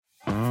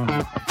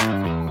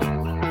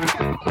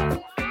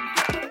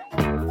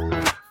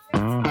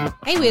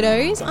Hey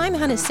Weirdos, I'm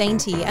Hannah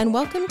Sainty and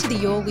welcome to the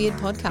You're Weird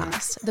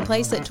podcast, the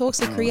place that talks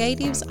to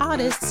creatives,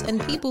 artists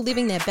and people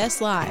living their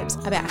best lives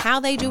about how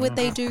they do what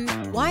they do,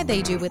 why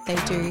they do what they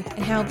do,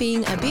 and how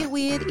being a bit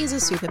weird is a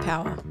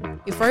superpower.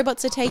 If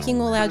robots are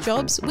taking all our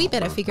jobs, we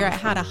better figure out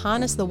how to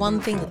harness the one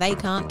thing that they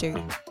can't do.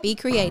 Be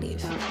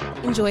creative.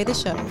 Enjoy the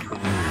show.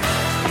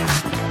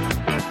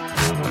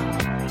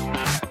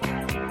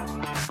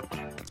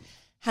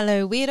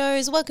 Hello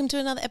Weirdos, welcome to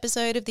another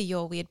episode of the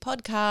You're Weird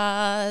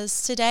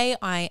podcast. Today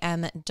I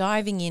am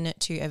diving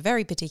into a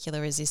very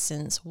particular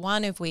resistance,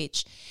 one of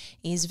which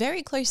is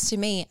very close to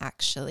me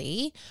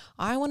actually.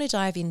 I want to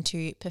dive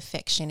into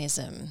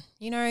perfectionism.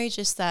 You know,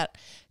 just that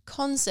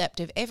concept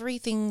of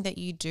everything that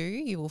you do,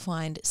 you will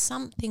find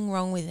something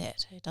wrong with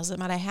it. It doesn't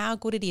matter how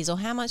good it is or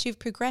how much you've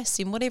progressed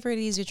in whatever it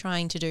is you're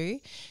trying to do,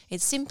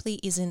 it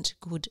simply isn't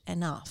good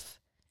enough.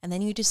 And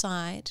then you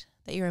decide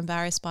that you're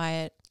embarrassed by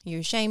it,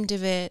 you're ashamed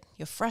of it,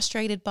 you're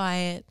frustrated by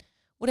it,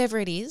 whatever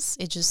it is,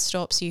 it just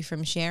stops you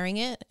from sharing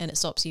it and it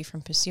stops you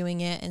from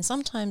pursuing it. And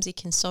sometimes it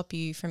can stop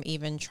you from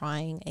even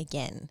trying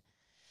again.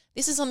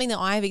 This is something that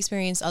I've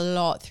experienced a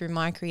lot through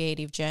my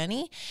creative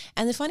journey.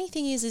 And the funny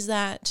thing is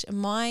that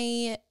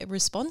my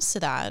response to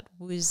that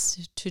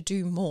was to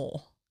do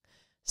more.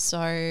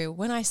 So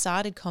when I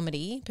started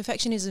comedy,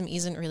 perfectionism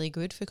isn't really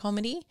good for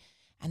comedy.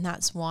 And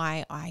that's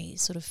why I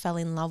sort of fell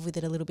in love with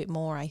it a little bit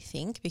more, I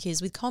think,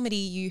 because with comedy,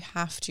 you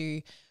have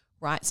to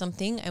write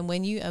something. And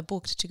when you are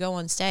booked to go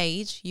on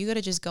stage, you got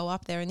to just go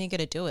up there and you got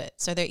to do it.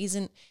 So there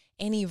isn't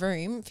any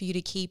room for you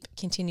to keep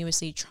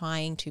continuously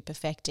trying to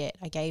perfect it.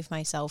 I gave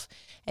myself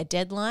a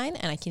deadline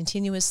and I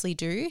continuously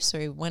do.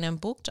 So when I'm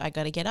booked, I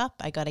got to get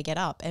up.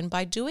 And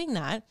by doing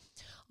that,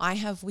 I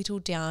have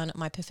whittled down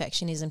my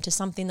perfectionism to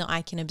something that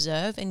I can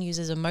observe and use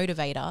as a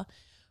motivator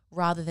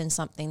rather than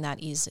something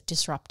that is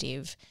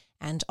disruptive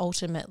and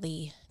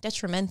ultimately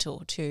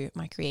detrimental to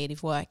my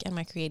creative work and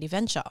my creative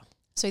venture.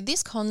 So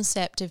this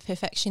concept of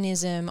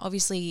perfectionism,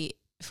 obviously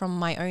from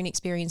my own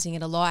experiencing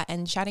it a lot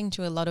and chatting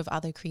to a lot of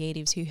other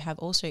creatives who have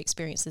also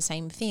experienced the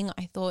same thing,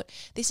 I thought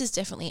this is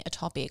definitely a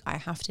topic I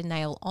have to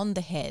nail on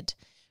the head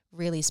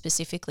really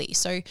specifically.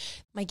 So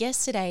my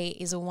guest today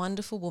is a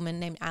wonderful woman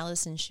named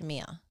Alison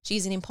Shamir.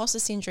 She's an imposter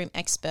syndrome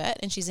expert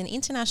and she's an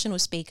international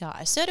speaker,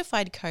 a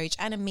certified coach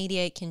and a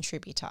media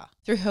contributor.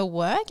 Through her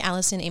work,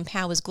 Alison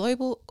empowers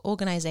global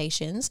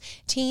organizations,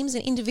 teams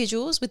and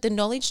individuals with the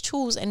knowledge,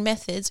 tools and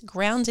methods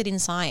grounded in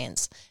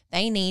science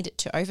they need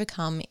to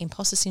overcome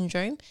imposter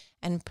syndrome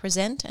and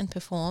present and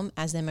perform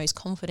as their most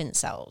confident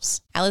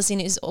selves. Alison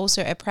is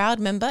also a proud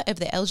member of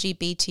the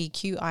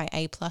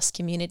LGBTQIA+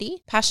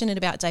 community, passionate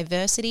about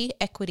diversity,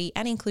 equity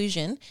and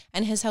inclusion,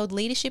 and has held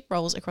leadership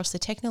roles across the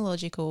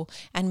technological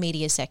and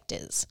media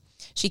sectors.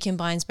 She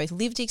combines both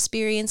lived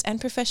experience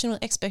and professional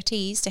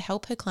expertise to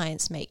help her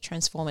clients make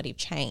transformative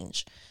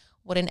change.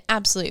 What an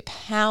absolute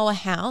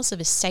powerhouse of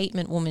a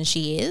statement woman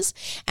she is.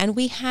 And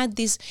we had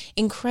this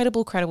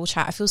incredible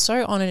chat. I feel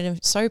so honored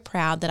and so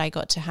proud that I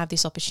got to have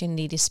this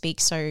opportunity to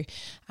speak so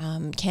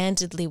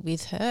candidly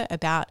with her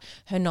about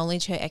her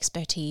knowledge, her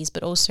expertise,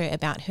 but also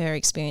about her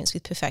experience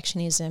with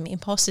perfectionism,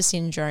 imposter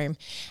syndrome,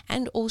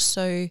 and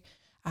also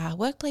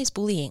workplace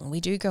bullying. We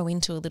do go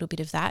into a little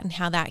bit of that and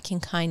how that can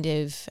kind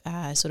of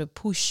sort of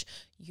push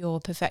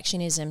your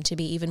perfectionism to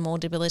be even more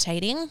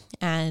debilitating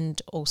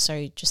and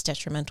also just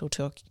detrimental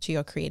to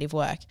your creative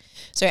work.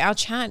 So our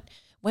chat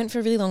went for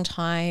a really long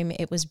time.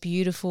 It was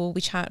beautiful.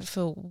 We chatted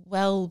for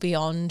well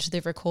beyond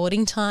the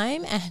recording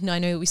time. And I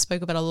know we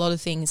spoke about a lot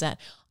of things that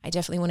I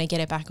definitely want to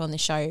get her back on the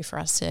show for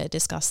us to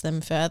discuss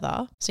them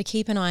further. So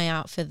keep an eye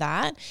out for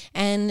that.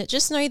 And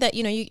just know that,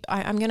 you know,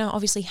 I'm going to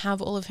obviously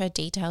have all of her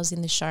details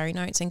in the show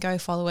notes and go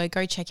follow her,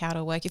 go check out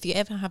her work. If you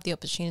ever have the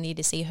opportunity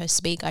to see her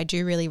speak, I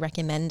do really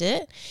recommend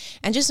it.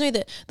 And just know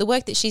that the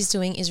work that she's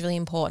doing is really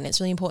important. It's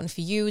really important for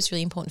you. It's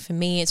really important for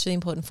me. It's really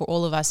important for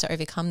all of us to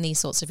overcome these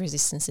sorts of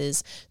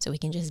resistances so we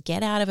can just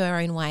get out of our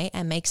own way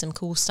and make some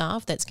cool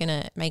stuff that's going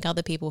to make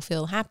other people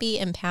feel happy,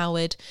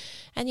 empowered,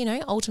 and, you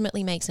know,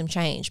 ultimately make some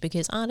change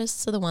because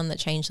artists are the one that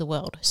change the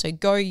world. So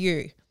go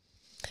you.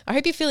 I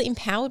hope you feel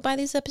empowered by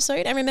this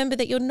episode and remember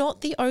that you're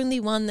not the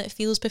only one that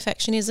feels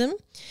perfectionism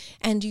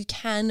and you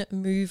can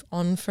move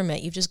on from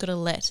it. You've just got to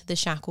let the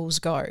shackles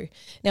go.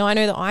 Now, I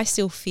know that I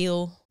still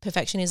feel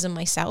perfectionism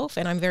myself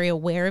and I'm very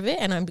aware of it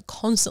and I'm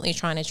constantly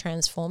trying to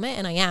transform it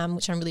and I am,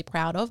 which I'm really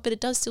proud of, but it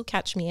does still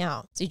catch me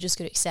out. So you just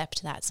got to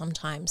accept that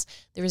sometimes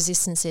the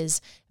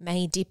resistances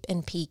may dip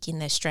and peak in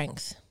their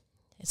strength.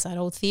 It's that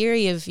old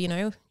theory of, you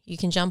know, you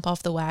can jump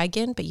off the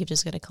wagon, but you've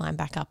just got to climb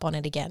back up on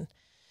it again.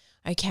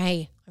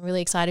 Okay, I'm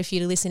really excited for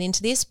you to listen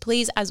into this.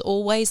 Please, as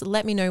always,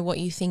 let me know what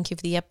you think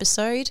of the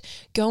episode.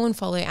 Go and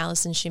follow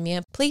Alison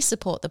Shamir. Please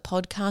support the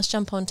podcast.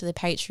 Jump onto the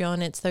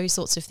Patreon. It's those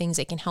sorts of things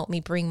that can help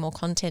me bring more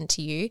content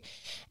to you.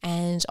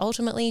 And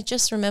ultimately,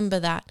 just remember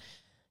that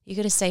you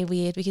got to stay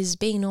weird because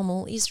being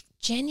normal is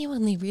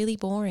genuinely really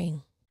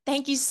boring.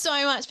 Thank you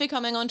so much for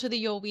coming on to the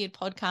You're Weird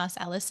podcast,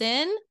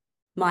 Alison.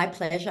 My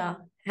pleasure,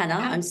 Hannah.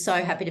 I'm so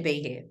happy to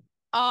be here.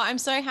 Oh, I'm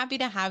so happy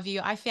to have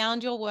you. I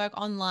found your work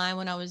online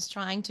when I was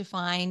trying to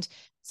find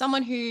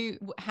someone who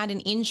had an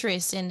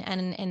interest and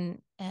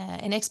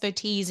an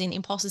expertise in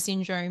imposter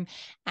syndrome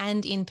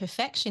and in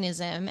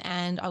perfectionism.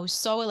 And I was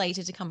so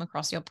elated to come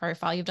across your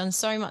profile. You've done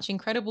so much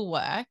incredible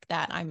work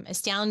that I'm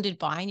astounded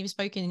by, and you've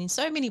spoken in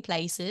so many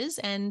places,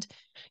 and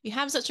you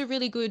have such a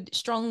really good,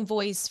 strong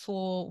voice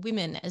for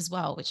women as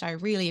well, which I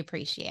really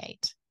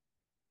appreciate.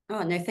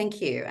 Oh, no,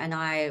 thank you. And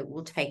I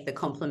will take the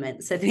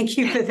compliment. So thank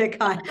you for the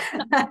kind,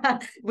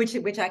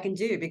 which I can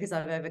do because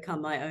I've overcome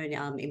my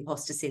own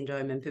imposter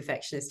syndrome and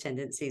perfectionist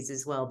tendencies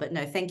as well. But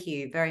no, thank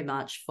you very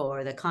much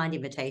for the kind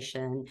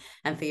invitation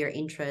and for your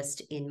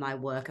interest in my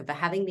work and for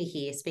having me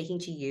here, speaking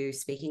to you,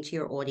 speaking to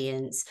your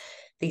audience.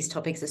 These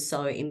topics are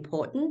so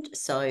important.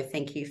 So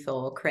thank you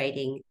for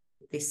creating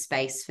this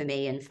space for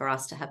me and for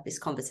us to have this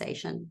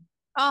conversation.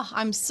 Oh,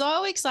 I'm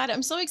so excited.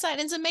 I'm so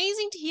excited. It's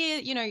amazing to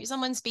hear,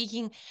 someone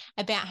speaking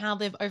about how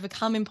they've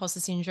overcome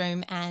imposter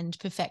syndrome and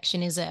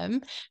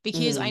perfectionism,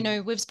 because I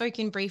know we've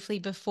spoken briefly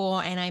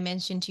before, and I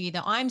mentioned to you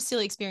that I'm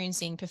still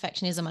experiencing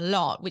perfectionism a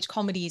lot, which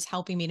comedy is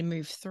helping me to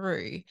move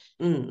through.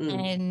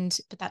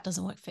 But that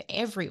doesn't work for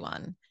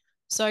everyone.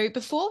 So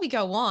before we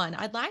go on,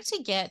 I'd like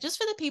to get, just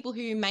for the people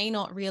who may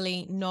not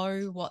really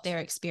know what they're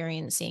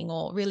experiencing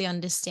or really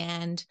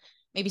understand,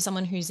 maybe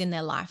someone who's in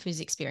their life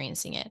who's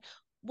experiencing it.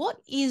 What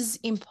is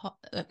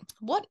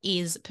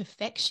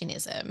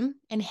perfectionism,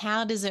 and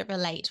how does it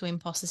relate to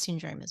imposter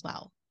syndrome as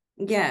well?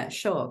 Yeah,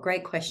 sure.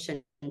 Great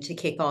question to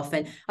kick off.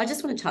 And I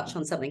just want to touch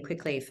on something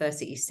quickly first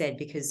that you said,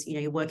 because,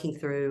 you're working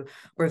through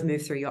or have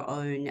moved through your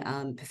own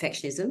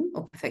perfectionism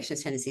or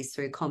perfectionist tendencies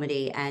through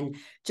comedy. And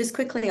just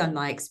quickly on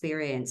my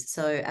experience.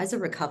 So as a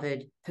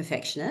recovered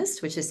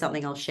perfectionist, which is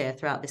something I'll share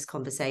throughout this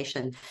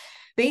conversation,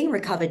 being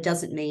recovered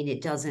doesn't mean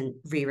it doesn't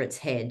rear its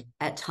head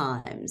at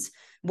times.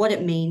 What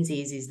it means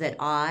is that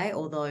I,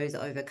 or those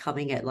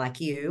overcoming it like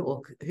you,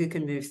 or who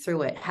can move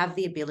through it, have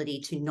the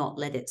ability to not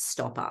let it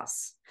stop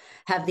us,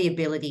 have the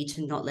ability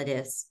to not let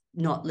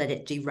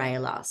it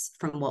derail us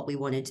from what we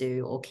want to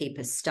do or keep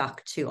us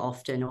stuck too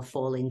often or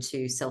fall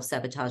into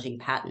self-sabotaging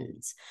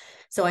patterns.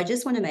 So I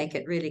just want to make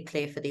it really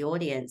clear for the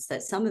audience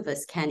that some of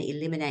us can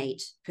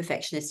eliminate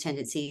perfectionist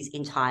tendencies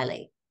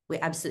entirely. We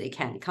absolutely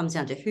can. It comes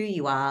down to who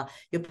you are,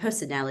 your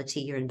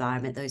personality, your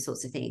environment, those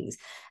sorts of things.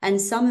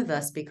 And some of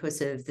us, because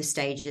of the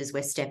stages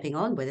we're stepping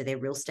on, whether they're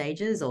real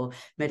stages or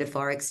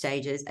metaphoric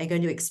stages, are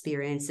going to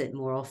experience it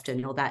more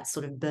often, or that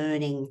sort of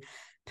burning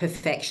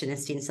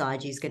perfectionist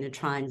inside you is going to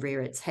try and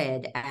rear its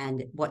head.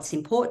 And what's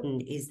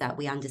important is that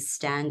we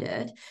understand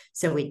it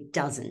so it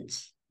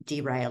doesn't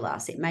derail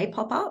us. It may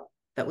pop up,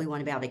 but we want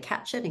to be able to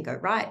catch it and go,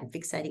 right, I'm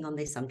fixating on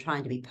this, I'm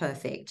trying to be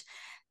perfect.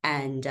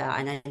 And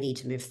I need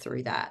to move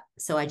through that.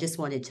 So I just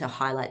wanted to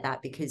highlight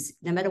that, because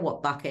no matter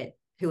what bucket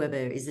whoever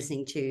is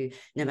listening to,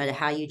 no matter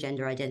how you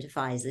gender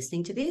identify, is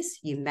listening to this,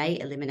 you may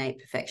eliminate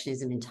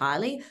perfectionism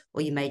entirely,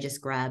 or you may just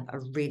grab a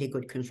really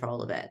good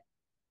control of it.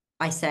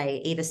 I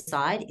say either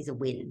side is a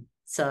win.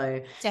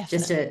 So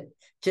Definitely.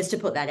 just to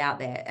put that out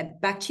there. And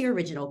back to your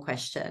original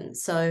question.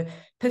 So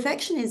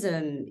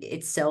perfectionism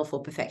itself,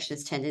 or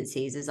perfectionist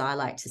tendencies, as I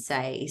like to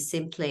say, is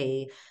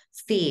simply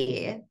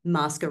fear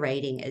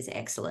masquerading as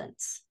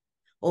excellence,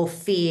 or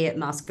fear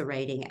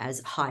masquerading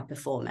as high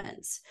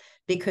performance.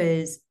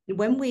 Because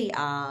when we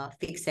are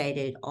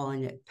fixated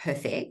on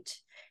perfect,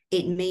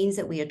 it means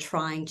that we are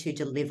trying to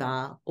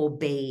deliver or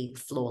be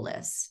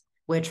flawless.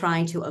 We're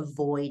trying to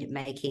avoid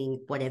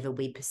making whatever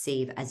we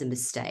perceive as a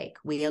mistake.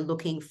 We are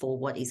looking for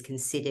what is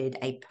considered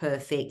a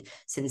perfect,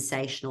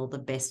 sensational, the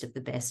best of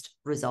the best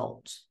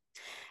result.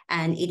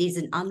 And it is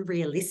an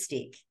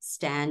unrealistic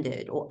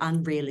standard or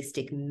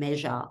unrealistic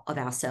measure of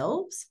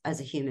ourselves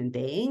as a human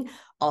being,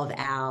 of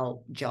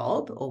our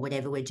job or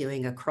whatever we're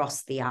doing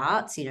across the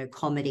arts,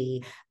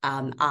 comedy,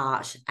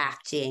 art,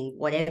 acting,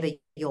 whatever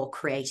your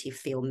creative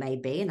field may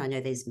be. And I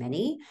know there's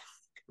many.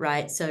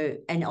 Right. So,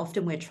 and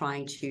often we're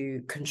trying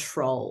to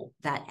control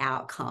that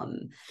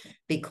outcome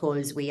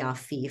because we are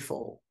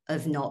fearful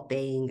of not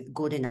being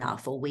good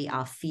enough, or we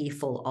are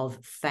fearful of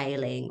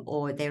failing,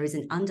 or there is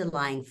an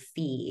underlying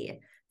fear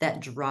that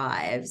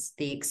drives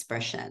the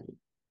expression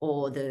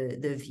or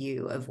the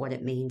view of what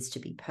it means to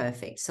be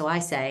perfect. So I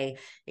say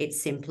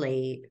it's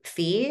simply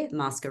fear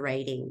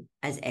masquerading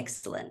as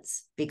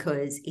excellence,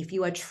 because if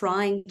you are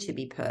trying to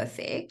be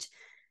perfect,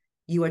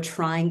 you are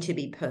trying to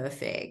be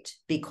perfect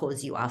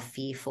because you are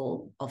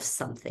fearful of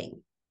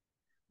something.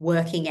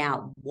 Working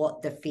out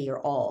what the fear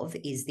of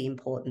is the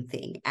important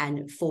thing.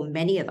 And for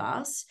many of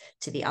us,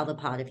 to the other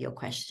part of your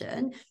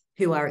question,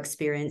 who are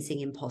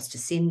experiencing imposter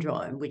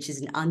syndrome, which is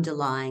an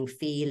underlying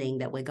feeling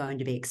that we're going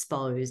to be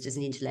exposed as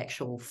an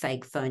intellectual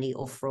fake, phony,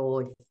 or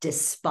fraud,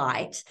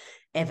 despite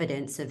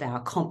evidence of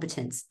our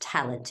competence,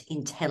 talent,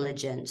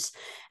 intelligence,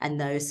 and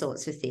those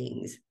sorts of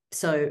things.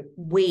 So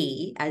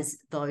we, as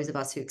those of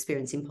us who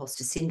experience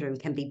imposter syndrome,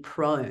 can be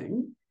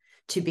prone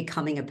to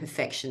becoming a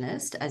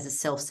perfectionist as a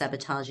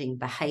self-sabotaging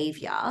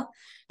behavior,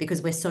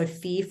 because we're so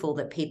fearful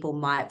that people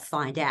might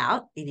find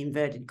out, in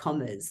inverted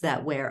commas,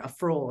 that we're a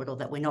fraud or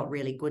that we're not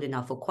really good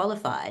enough or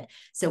qualified.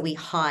 So we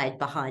hide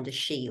behind a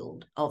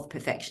shield of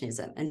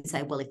perfectionism and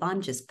say, well, if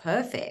I'm just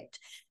perfect,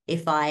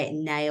 if I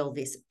nail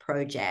this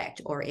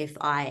project or if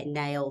I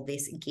nail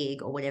this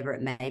gig or whatever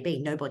it may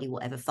be, nobody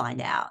will ever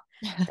find out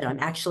that I'm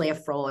actually a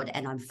fraud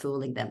and I'm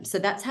fooling them. So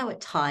that's how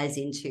it ties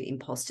into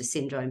imposter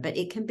syndrome, but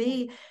it can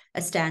be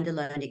a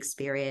standalone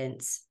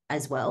experience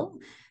as well.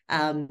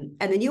 And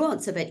the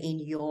nuance of it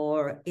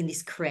in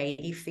this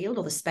creative field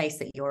or the space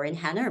that you're in,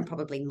 Hannah, and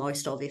probably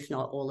most of, if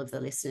not all of the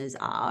listeners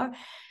are,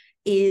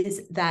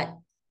 is that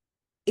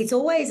it's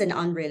always an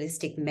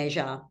unrealistic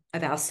measure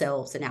of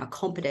ourselves and our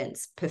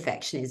competence,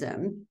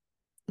 perfectionism.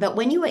 But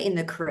when you are in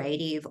the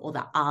creative or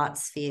the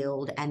arts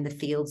field and the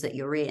fields that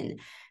you're in,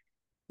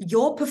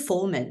 your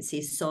performance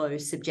is so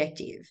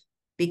subjective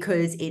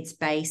because it's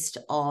based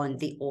on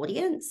the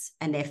audience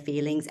and their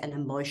feelings and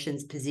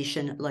emotions,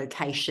 position,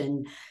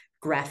 location,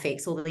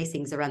 graphics, all of these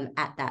things around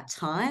at that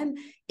time.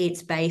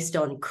 It's based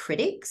on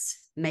critics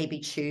maybe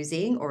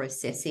choosing or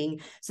assessing.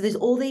 So there's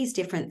all these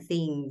different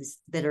things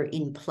that are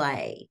in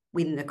play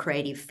within the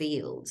creative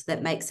fields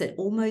that makes it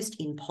almost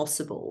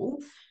impossible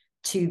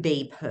to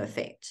be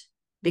perfect,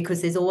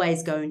 because there's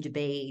always going to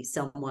be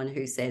someone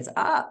who says,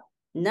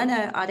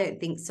 no, I don't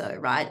think so,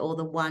 right? Or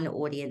the one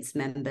audience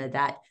member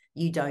that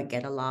you don't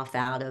get a laugh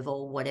out of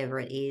or whatever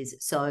it is.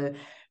 So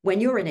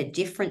when you're in a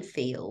different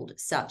field,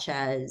 such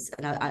as,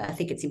 and I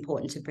think it's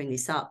important to bring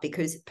this up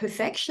because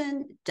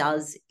perfection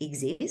does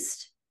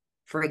exist.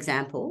 For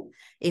example,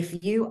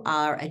 if you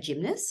are a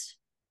gymnast,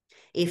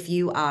 if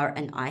you are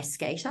an ice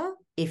skater,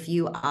 if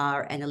you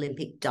are an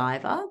Olympic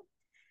diver,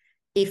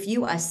 if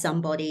you are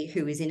somebody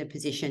who is in a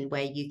position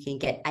where you can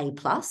get A+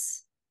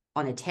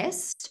 on a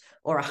test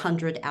or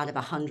 100 out of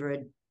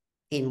 100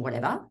 in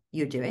whatever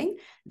you're doing,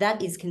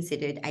 that is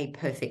considered a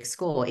perfect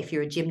score. If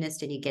you're a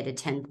gymnast and you get a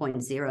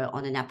 10.0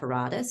 on an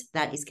apparatus,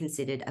 that is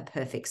considered a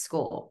perfect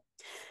score.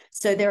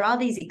 So there are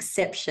these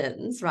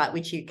exceptions, right,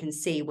 which you can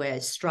see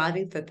where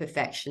striving for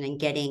perfection and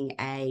getting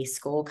a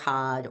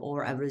scorecard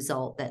or a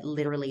result that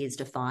literally is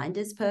defined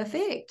as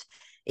perfect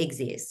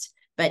exists.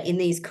 But in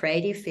these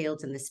creative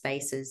fields and the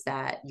spaces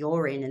that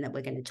you're in and that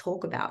we're going to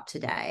talk about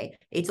today,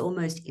 it's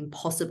almost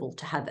impossible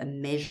to have a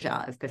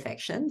measure of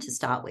perfection to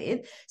start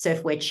with. So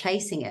if we're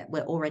chasing it,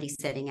 we're already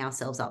setting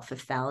ourselves up for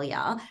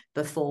failure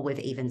before we've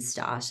even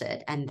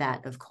started. And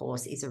that, of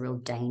course, is a real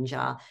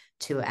danger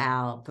to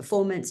our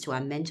performance, to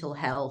our mental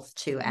health,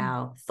 to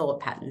our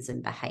thought patterns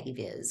and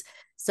behaviors.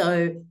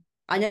 So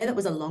I know that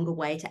was a longer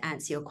way to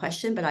answer your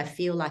question, but I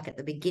feel like at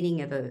the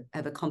beginning of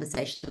a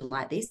conversation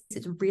like this,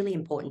 it's really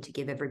important to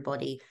give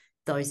everybody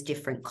those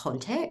different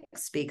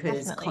contexts,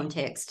 because Definitely.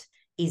 context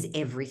is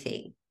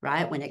everything,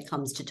 right? When it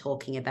comes to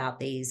talking about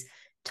these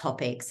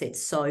topics,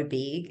 it's so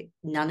big.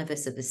 None of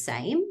us are the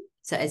same.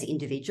 So as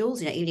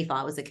individuals, even if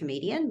I was a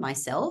comedian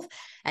myself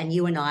and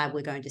you and I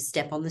were going to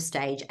step on the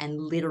stage and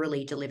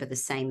literally deliver the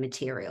same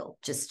material,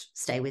 just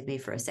stay with me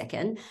for a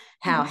second,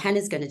 how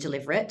Hannah's going to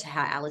deliver it to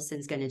how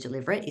Alison's going to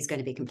deliver it is going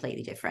to be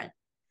completely different.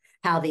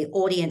 How the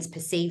audience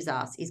perceives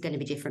us is going to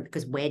be different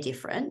because we're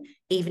different,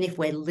 even if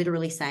we're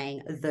literally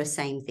saying the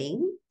same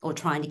thing or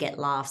trying to get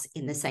laughs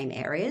in the same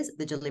areas,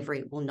 the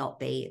delivery will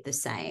not be the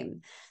same.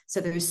 So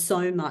there is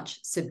so much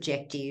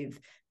subjective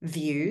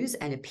views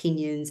and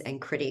opinions and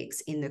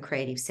critics in the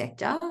creative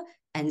sector.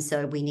 And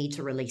so we need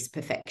to release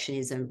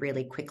perfectionism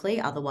really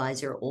quickly.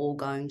 Otherwise, you're all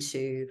going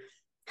to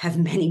have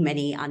many,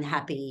 many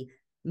unhappy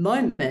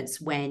moments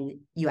when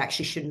you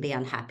actually shouldn't be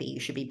unhappy. You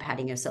should be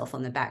patting yourself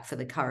on the back for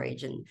the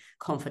courage and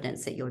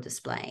confidence that you're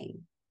displaying.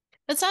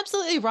 That's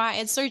absolutely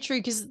right. It's so true,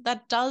 because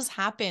that does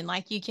happen.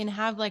 Like, you can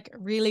have like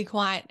really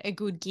quite a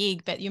good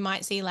gig, but you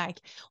might see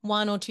like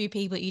one or two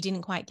people you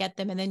didn't quite get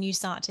them. And then you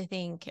start to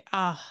think,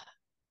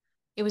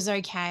 it was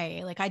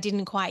okay. Like, I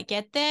didn't quite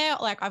get there.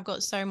 Like, I've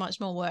got so much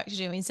more work to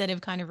do, instead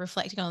of kind of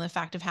reflecting on the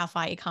fact of how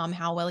far you come,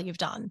 how well you've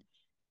done,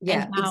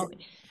 Yeah.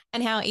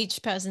 and how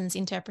each person's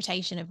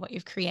interpretation of what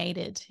you've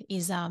created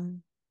is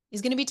going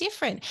to be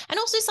different. And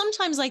also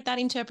sometimes like that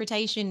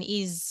interpretation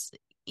is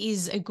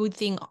a good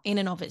thing in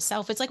and of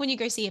itself. It's like when you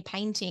go see a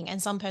painting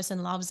and some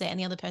person loves it and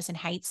the other person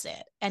hates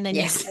it. And then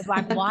Yes. you're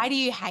like, why do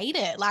you hate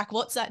it? Like,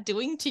 what's that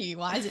doing to you?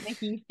 Why is it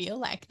making you feel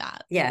like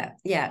that? Yeah.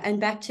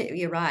 And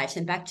you're right.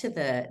 And back to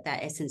that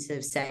essence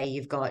of, say,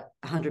 you've got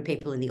 100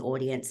 people in the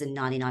audience and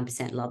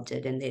 99% loved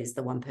it, and there's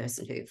the one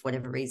person who, for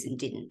whatever reason,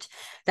 didn't.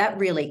 That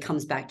really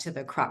comes back to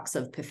the crux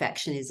of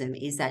perfectionism,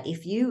 is that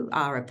if you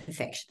are a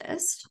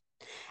perfectionist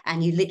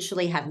and you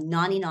literally have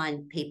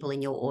 99 people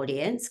in your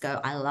audience go,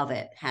 I love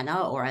it,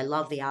 Hannah, or I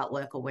love the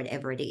artwork, or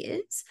whatever it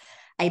is,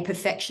 a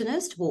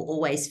perfectionist will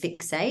always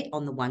fixate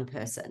on the one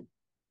person.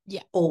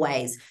 Yeah.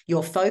 Always.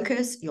 Your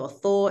focus, your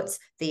thoughts,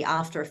 the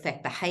after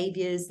effect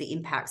behaviors, the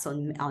impacts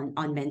on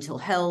mental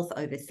health,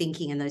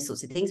 overthinking, and those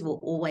sorts of things will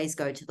always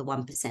go to the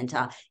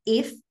 1%er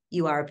if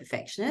you are a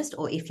perfectionist,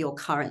 or if you're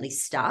currently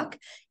stuck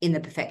in the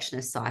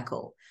perfectionist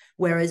cycle.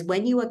 Whereas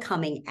when you are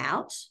coming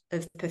out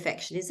of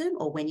perfectionism,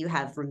 or when you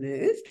have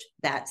removed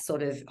that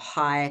sort of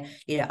high,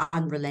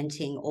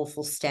 unrelenting,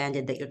 awful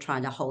standard that you're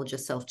trying to hold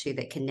yourself to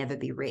that can never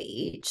be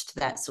reached,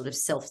 that sort of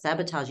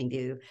self-sabotaging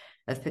view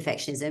of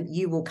perfectionism,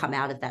 you will come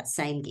out of that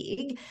same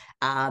gig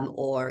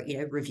or,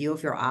 review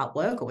of your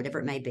artwork or whatever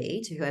it may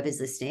be to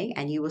whoever's listening,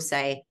 and you will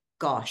say,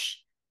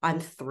 gosh, I'm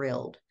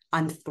thrilled.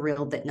 I'm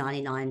thrilled that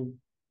 99%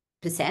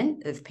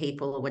 of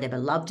people or whatever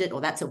loved it,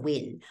 or that's a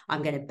win.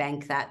 I'm going to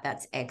bank that.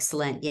 That's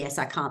excellent. Yes,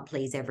 I can't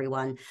please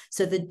everyone.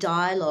 So the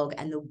dialogue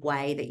and the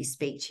way that you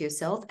speak to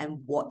yourself and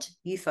what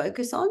you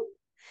focus on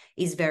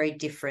is very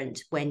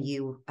different when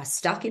you are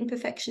stuck in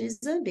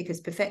perfectionism,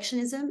 because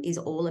perfectionism is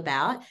all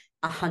about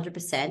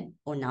 100%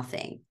 or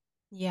nothing.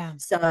 Yeah.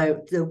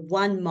 So the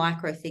one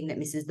micro thing that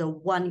misses, the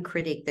one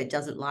critic that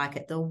doesn't like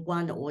it, the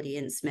one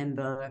audience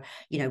member,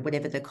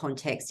 whatever the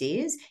context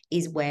is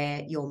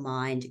where your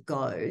mind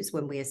goes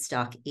when we are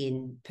stuck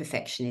in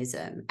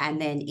perfectionism. And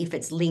then if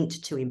it's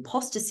linked to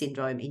imposter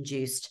syndrome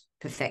induced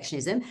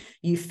perfectionism,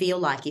 you feel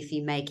like if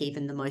you make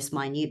even the most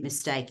minute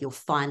mistake, you'll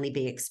finally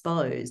be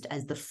exposed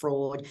as the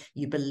fraud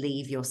you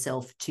believe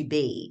yourself to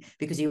be,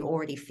 because you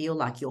already feel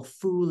like you're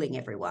fooling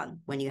everyone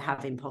when you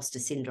have imposter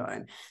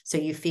syndrome. So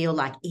you feel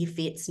like if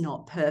it's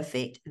not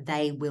perfect,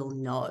 they will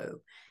know.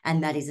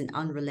 And that is an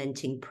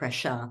unrelenting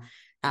pressure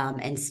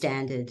and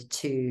standard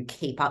to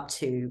keep up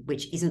to,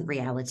 which isn't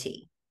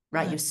reality.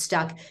 Right. No.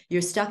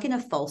 You're stuck in a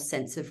false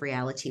sense of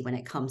reality when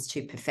it comes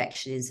to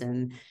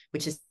perfectionism,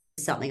 which is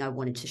something I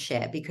wanted to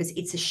share because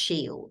it's a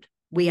shield.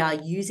 We are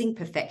using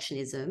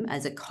perfectionism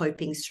as a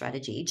coping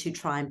strategy to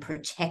try and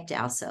protect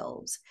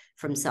ourselves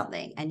from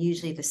something. And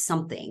usually the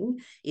something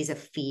is a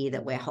fear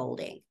that we're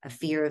holding, a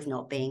fear of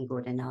not being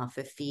good enough,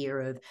 a fear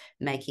of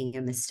making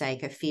a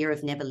mistake, a fear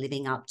of never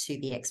living up to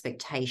the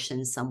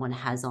expectations someone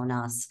has on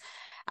us.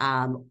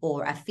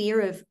 Or a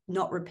fear of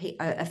not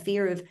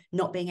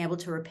being able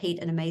to repeat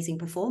an amazing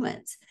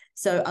performance.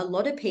 So a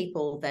lot of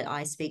people that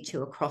I speak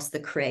to across the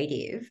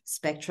creative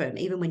spectrum,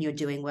 even when you're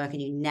doing work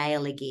and you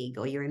nail a gig,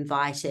 or you're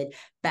invited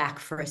back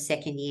for a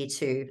second year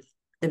to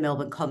the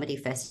Melbourne Comedy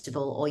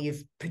Festival, or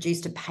you've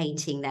produced a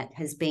painting that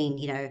has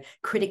been,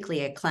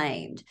 critically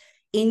acclaimed,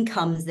 in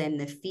comes then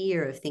the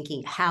fear of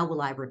thinking, how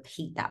will I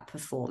repeat that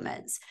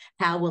performance?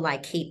 How will I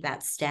keep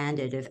that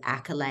standard of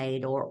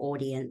accolade or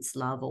audience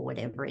love or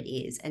whatever it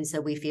is? And so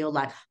we feel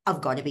like,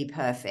 I've got to be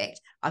perfect.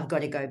 I've got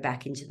to go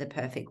back into the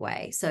perfect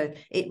way. So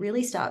it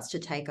really starts to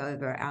take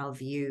over our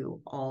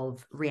view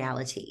of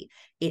reality.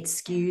 It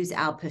skews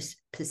our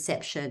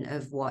perception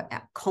of what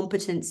our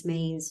competence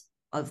means,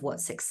 of what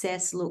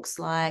success looks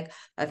like,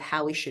 of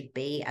how we should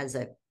be as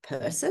a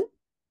person,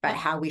 right?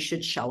 How we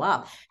should show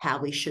up, how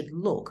we should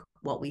look,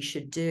 what we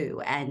should do.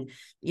 And,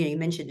 you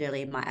mentioned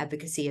earlier my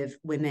advocacy of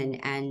women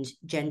and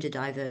gender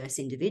diverse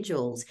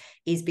individuals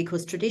is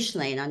because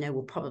traditionally, and I know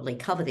we'll probably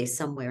cover this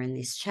somewhere in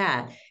this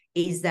chat,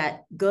 is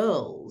that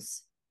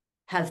girls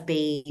have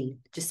been,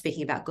 just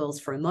speaking about girls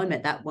for a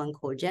moment, that one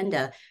core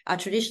gender, are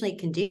traditionally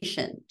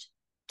conditioned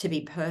to be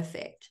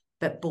perfect,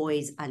 but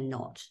boys are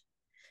not.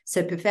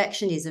 So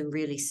perfectionism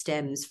really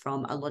stems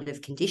from a lot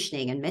of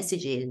conditioning and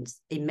messages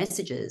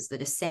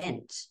that are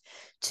sent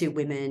to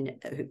women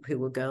who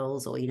were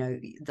girls, or,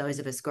 those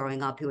of us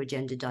growing up who are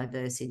gender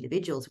diverse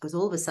individuals, because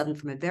all of a sudden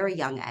from a very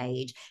young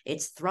age,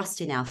 it's thrust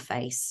in our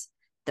face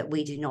that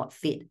we do not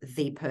fit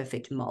the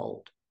perfect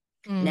mold.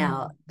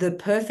 Now, the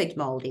perfect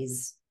mold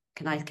is,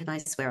 can I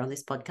swear on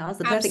this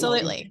podcast?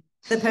 Absolutely.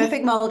 The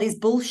perfect mold is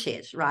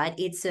bullshit, right?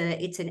 It's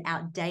an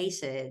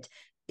outdated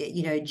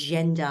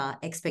gender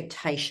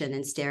expectation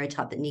and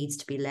stereotype that needs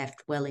to be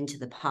left well into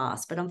the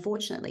past, but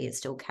unfortunately it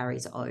still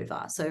carries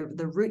over. So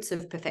the roots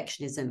of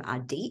perfectionism are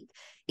deep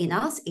in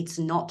us. It's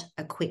not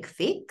a quick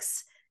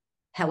fix.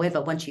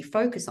 However, once you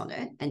focus on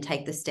it and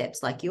take the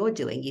steps like you're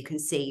doing, you can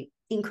see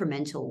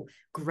incremental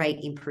great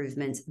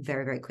improvements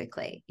very, very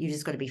quickly. You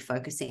just got to be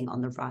focusing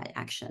on the right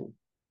action.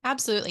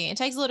 Absolutely. It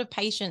takes a lot of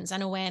patience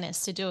and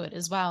awareness to do it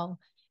as well.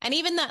 And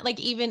even that, like,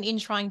 even in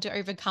trying to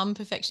overcome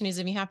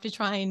perfectionism, you have to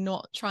try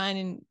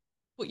and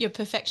put your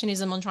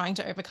perfectionism on trying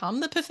to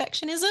overcome the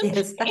perfectionism.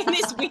 Yes. In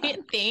this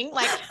weird thing.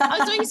 Like, I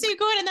was doing so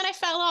good and then I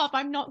fell off.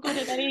 I'm not good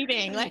at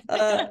anything. Like,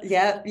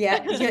 yeah.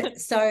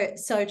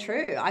 So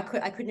true. I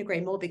couldn't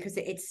agree more, because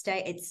it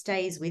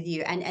stays with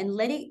you, and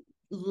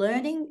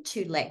learning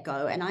to let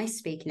go. And I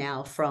speak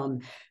now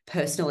from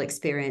personal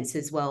experience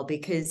as well,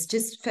 because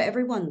just for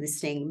everyone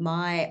listening,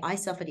 I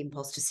suffered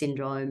imposter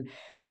syndrome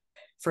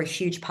for a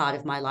huge part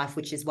of my life,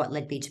 which is what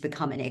led me to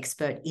become an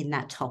expert in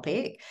that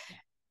topic.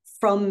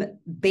 From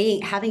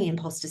having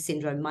imposter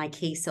syndrome, my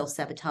key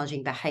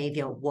self-sabotaging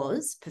behavior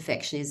was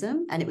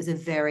perfectionism, and it was a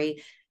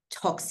very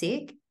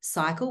toxic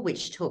cycle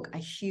which took a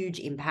huge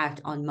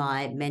impact on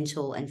my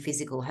mental and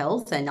physical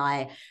health. And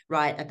I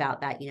write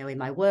about that, in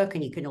my work,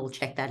 and you can all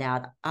check that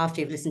out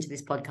after you've listened to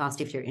this podcast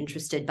if you're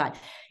interested. But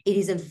it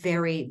is a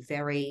very,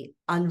 very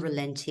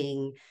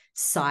unrelenting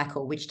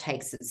cycle which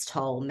takes its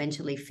toll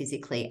mentally,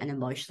 physically, and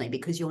emotionally,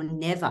 because you're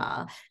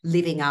never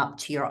living up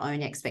to your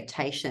own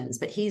expectations.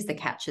 But here's the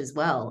catch as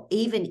well: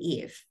 even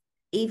if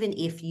even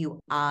if you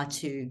are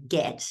to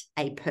get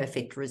a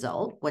perfect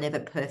result, whatever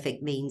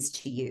perfect means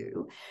to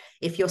you,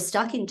 if you're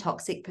stuck in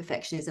toxic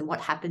perfectionism,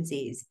 what happens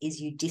is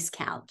you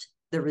discount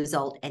the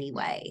result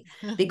anyway,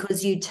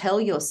 because you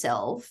tell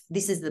yourself,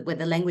 this is where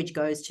the language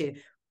goes to,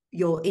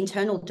 your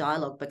internal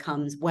dialogue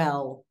becomes,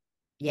 well,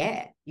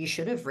 yeah, you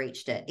should have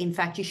reached it. In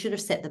fact, you should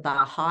have set the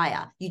bar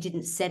higher. You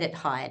didn't set it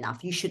high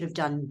enough. You should have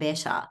done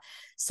better.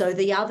 So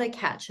the other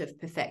catch of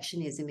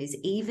perfectionism is,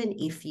 even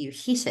if you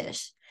hit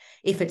it,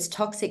 if it's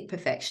toxic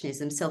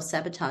perfectionism,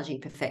 self-sabotaging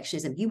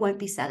perfectionism, you won't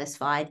be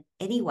satisfied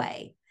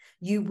anyway.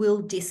 You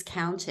will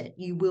discount it.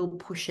 You will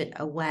push it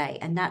away.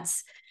 And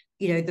that's,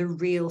 the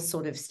real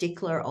sort of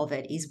stickler of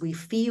it is, we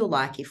feel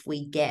like if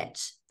we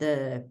get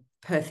the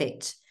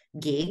perfect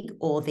gig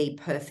or the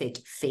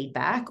perfect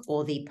feedback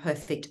or the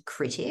perfect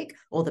critic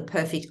or the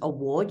perfect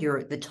award,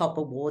 you're the top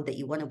award that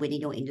you want to win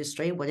in your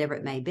industry, whatever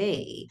it may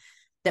be,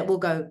 that will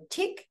go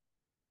tick,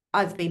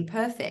 I've been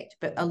perfect.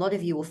 But a lot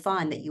of you will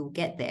find that you'll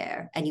get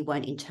there and you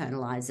won't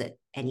internalize it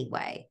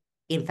anyway.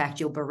 In fact,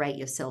 you'll berate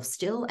yourself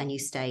still and you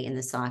stay in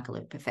the cycle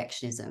of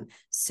perfectionism.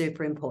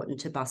 Super important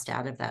to bust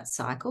out of that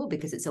cycle,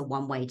 because it's a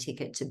one-way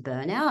ticket to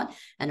burnout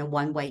and a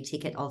one-way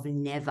ticket of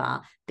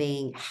never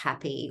being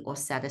happy or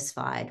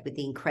satisfied with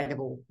the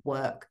incredible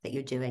work that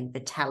you're doing, the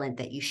talent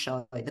that you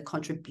show, the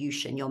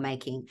contribution you're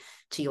making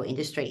to your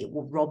industry. It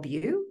will rob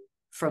you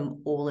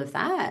from all of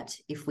that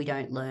if we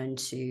don't learn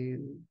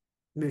to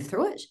move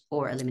through it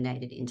or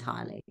eliminate it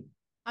entirely.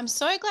 I'm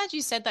so glad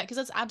you said that, because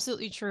that's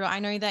absolutely true. I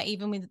know that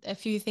even with a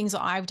few things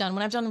that I've done,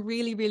 when I've done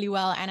really, really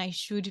well and I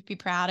should be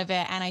proud of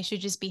it and I should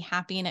just be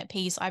happy and at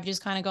peace, I've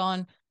just kind of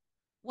gone,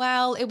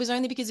 well, it was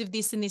only because of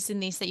this and this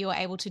and this that you were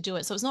able to do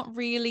it. So it's not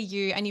really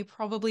you, and you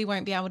probably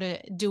won't be able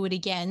to do it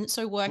again.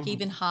 So work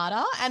even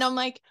harder. And I'm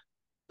like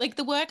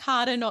the work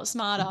harder, not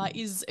smarter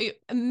is an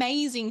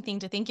amazing thing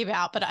to think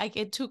about. But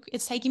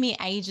it's taking me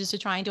ages to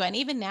try and do it. And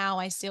even now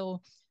I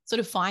still sort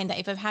of find that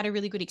if I've had a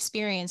really good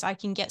experience, I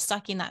can get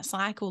stuck in that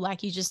cycle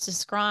like you just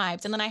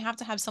described. And then I have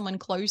to have someone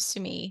close to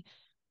me,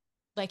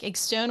 like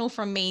external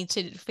from me,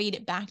 to feed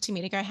it back to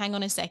me, to go, hang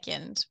on a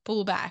second,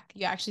 pull back.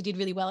 You actually did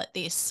really well at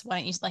this. Why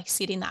don't you like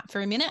sit in that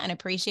for a minute and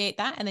appreciate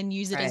that, and then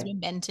use it as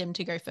momentum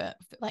to go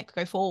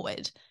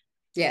forward.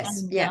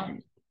 Yes. And Yeah.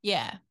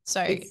 yeah,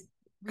 so It's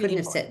really couldn't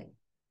have important. said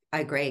I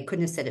agree.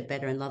 Couldn't have said it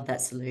better, and love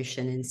that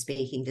solution and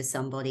speaking to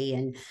somebody.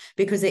 And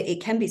because it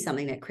can be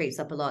something that creeps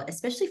up a lot,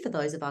 especially for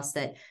those of us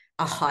that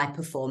are high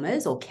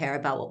performers or care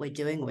about what we're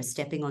doing or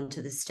stepping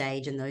onto the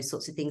stage and those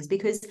sorts of things,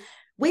 because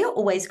we are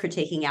always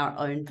critiquing our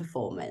own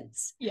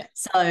performance. Yeah.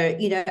 So,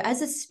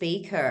 as a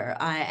speaker,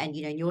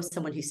 you're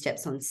someone who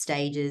steps on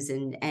stages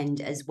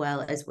and as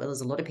well as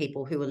a lot of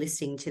people who are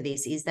listening to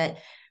this, is that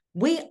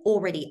we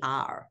already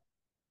are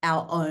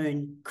our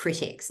own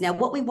critics. Now,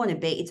 what we want to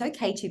be, it's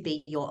okay to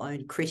be your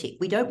own critic.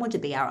 We don't want to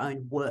be our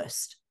own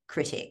worst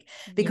critic,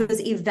 Yeah.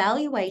 because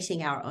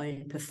evaluating our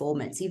own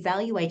performance,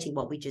 evaluating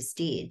what we just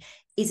did,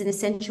 is an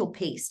essential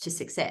piece to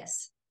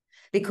success.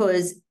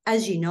 Because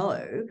as you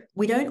know,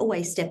 we don't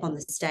always step on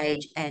the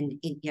stage and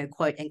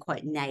quote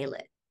unquote nail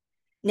it.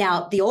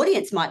 Now, the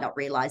audience might not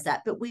realize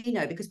that, but we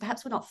know, because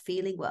perhaps we're not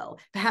feeling well.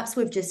 Perhaps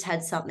we've just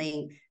had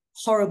something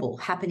horrible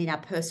happen in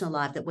our personal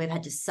life that we've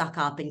had to suck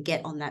up and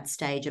get on that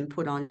stage and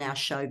put on our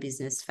show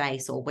business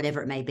face or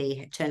whatever it may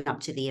be, turn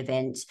up to the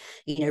event,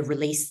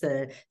 release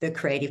the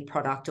creative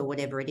product or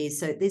whatever it is.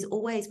 So there's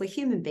always, we're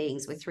human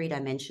beings, we're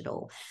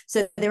three-dimensional.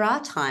 So there are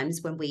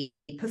times when we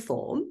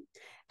perform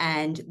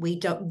and we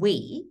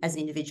as an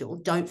individual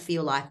don't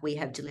feel like we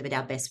have delivered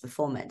our best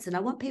performance. And I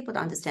want people to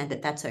understand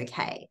that that's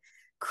okay.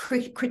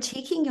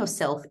 Critiquing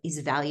yourself is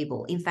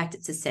valuable. In fact,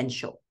 it's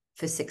essential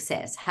for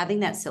success,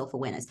 having that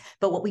self-awareness.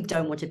 But what we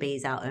don't want to be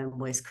is our own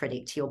worst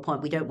critic. To your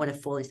point, we don't want to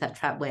fall into that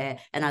trap where,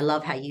 and I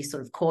love how you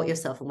sort of caught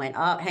yourself and went,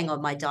 oh, hang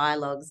on, my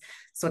dialogue's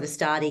sort of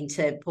starting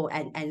to pull,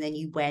 and then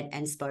you went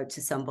and spoke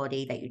to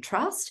somebody that you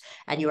trust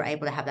and you were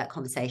able to have that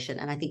conversation.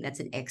 And I think that's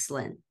an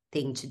excellent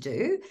thing to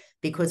do,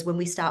 because when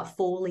we start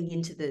falling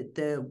into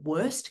the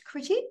worst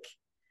critic,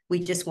 we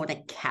just want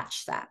to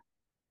catch that.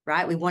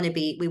 Right? We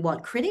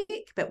want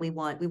critic, but we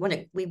want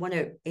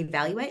to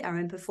evaluate our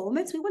own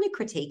performance. We want to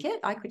critique it.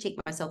 I critique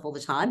myself all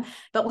the time,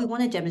 but we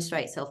want to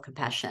demonstrate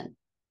self-compassion.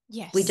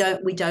 Yes. We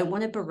don't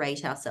want to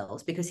berate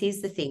ourselves, because here's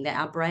the thing, that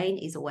our brain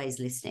is always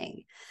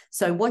listening.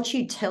 So what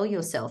you tell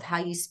yourself, how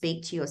you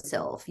speak to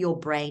yourself, your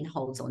brain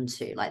holds on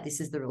to. Like,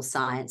 this is the real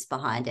science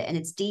behind it. And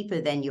it's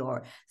deeper than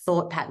your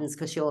thought patterns,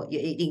 because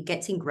it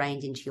gets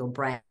ingrained into your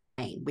brain,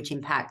 which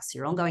impacts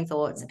your ongoing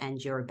thoughts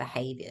and your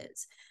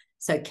behaviors.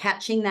 So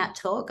catching that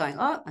talk, going,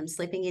 oh, I'm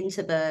slipping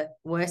into the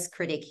worst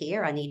critic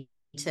here. I need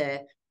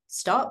to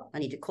stop. I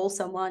need to call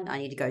someone. I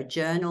need to go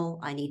journal.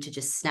 I need to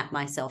just snap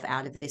myself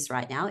out of this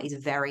right now, is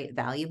very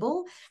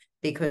valuable,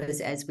 because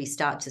as we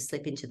start to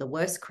slip into the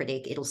worst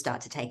critic, it'll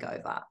start to take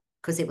over.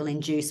 because it will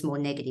induce more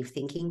negative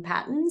thinking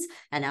patterns.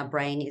 And our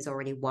brain is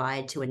already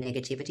wired to a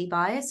negativity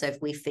bias. So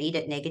if we feed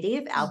it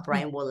negative, our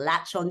brain will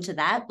latch onto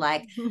that.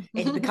 Like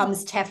it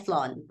becomes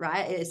Teflon,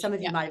 right? Some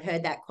of you might have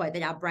heard that quote,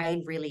 that our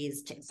brain really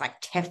is, it's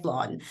like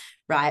Teflon,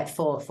 right,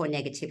 for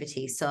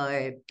negativity. So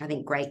I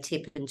think great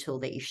tip and tool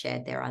that you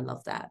shared there. I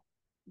love that.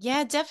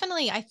 Yeah,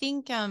 definitely. I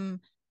think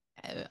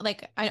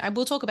like I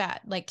will talk about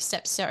like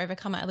steps to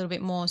overcome it a little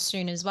bit more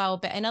soon as well.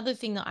 But another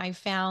thing that I've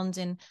found,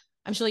 and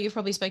I'm sure you've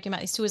probably spoken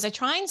about this too, is I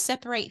try and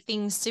separate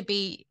things to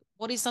be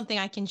what is something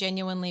I can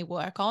genuinely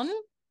work on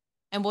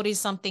and what is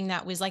something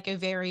that was like a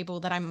variable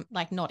that I'm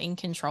like not in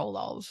control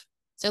of.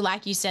 So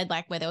like you said,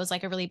 like where there was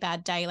like a really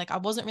bad day, like I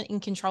wasn't really in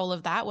control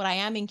of that. What I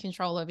am in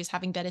control of is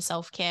having better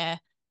self-care,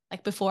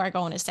 like before I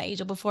go on a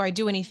stage or before I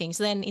do anything.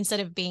 So then instead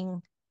of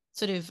being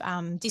sort of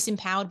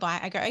disempowered by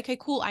it, I go, okay,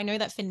 cool. I know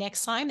that for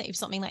next time that if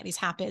something like this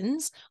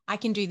happens, I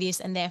can do this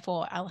and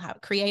therefore I'll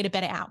create a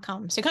better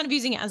outcome. So kind of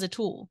using it as a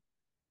tool.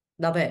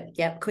 Love it.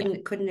 Yep. Yeah.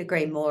 Couldn't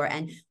agree more.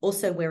 And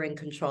also we're in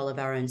control of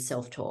our own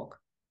self-talk.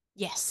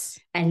 Yes.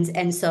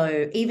 And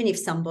so even if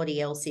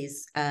somebody else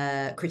is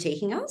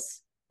critiquing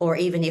us, or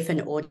even if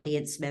an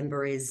audience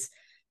member is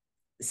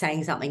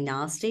saying something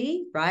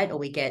nasty, right, or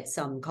we get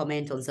some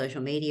comment on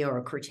social media or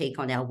a critique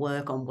on our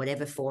work on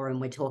whatever forum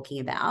we're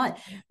talking about,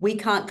 we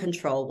can't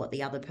control what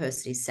the other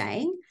person is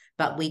saying,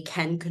 but we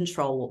can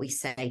control what we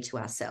say to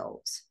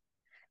ourselves.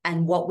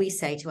 And what we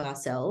say to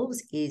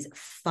ourselves is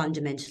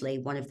fundamentally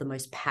one of the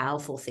most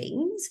powerful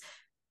things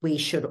we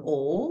should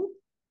all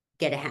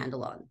get a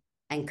handle on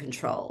and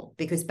control.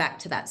 Because back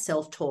to that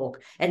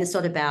self-talk, and it's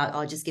not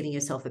about just giving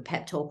yourself a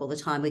pep talk all the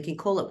time. We can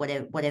call it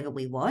whatever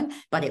we want,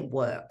 but it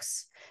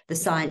works. The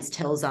science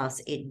tells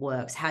us it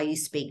works. How you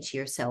speak to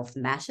yourself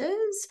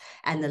matters,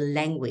 and the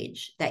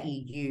language that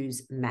you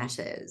use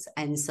matters.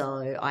 And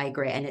so I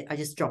agree. And I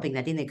just dropping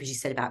that in there because you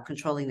said about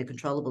controlling the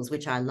controllables,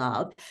 which I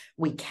love.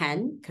 We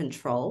can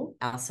control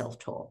our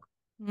self-talk.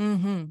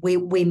 Mm-hmm.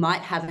 We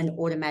might have an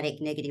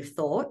automatic negative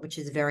thought, which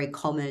is very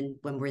common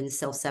when we're in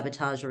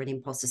self-sabotage or in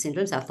imposter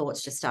syndromes. Our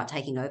thoughts just start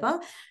taking over.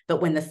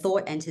 But when the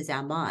thought enters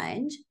our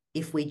mind,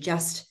 if we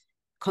just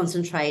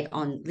concentrate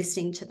on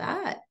listening to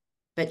that,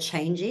 but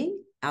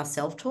changing our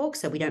self-talk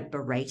so we don't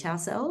berate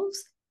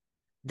ourselves,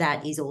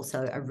 that is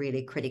also a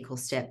really critical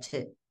step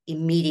to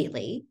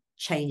immediately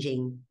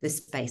changing the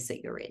space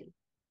that you're in.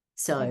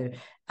 So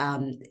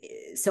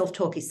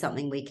self-talk is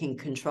something we can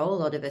control.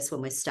 A lot of us,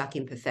 when we're stuck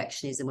in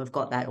perfectionism, we've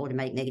got that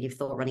automatic negative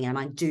thought running in our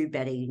mind. Do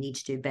better. You need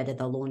to do better.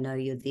 They'll all know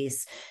you're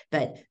this.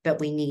 But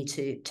we need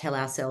to tell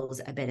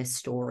ourselves a better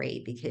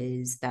story,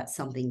 because that's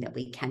something that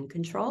we can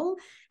control.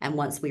 And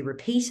once we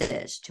repeat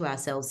it to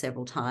ourselves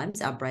several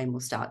times, our brain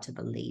will start to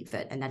believe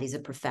it. And that is a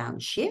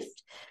profound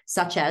shift,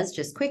 such as,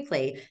 just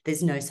quickly,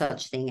 there's no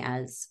such thing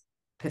as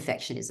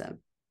perfectionism.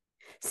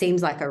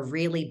 Seems like a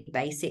really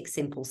basic,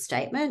 simple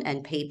statement,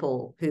 and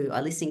people who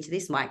are listening to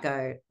this might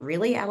go,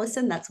 really,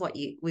 Alison, that's what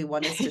we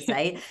want us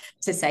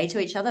to say to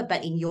each other.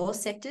 But in your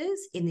sectors,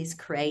 in this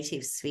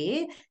creative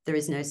sphere, there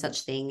is no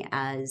such thing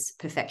as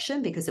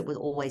perfection, because it will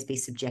always be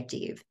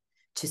subjective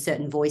to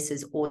certain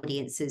voices,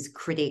 audiences,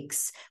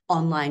 critics,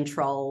 online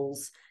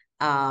trolls,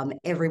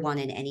 everyone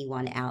and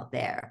anyone out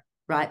there,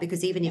 right?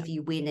 Because even if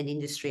you win an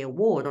industry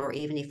award, or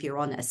even if you're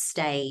on a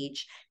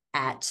stage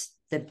at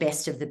the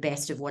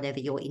best of whatever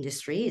your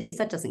industry is,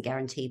 that doesn't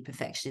guarantee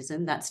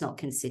perfectionism. That's not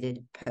considered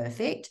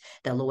perfect.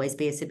 There'll always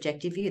be a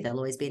subjective view. There'll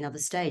always be another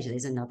stage.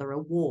 There's another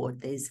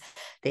award.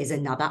 There's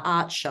another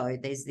art show.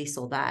 There's this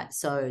or that.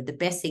 So the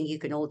best thing you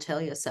can all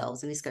tell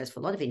yourselves, and this goes for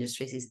a lot of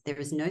industries, is there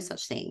is no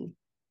such thing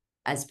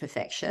as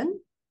perfection.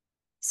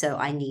 So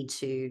I need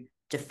to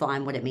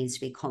define what it means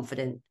to be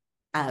competent,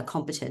 I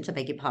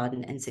beg your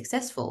pardon, and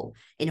successful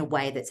in a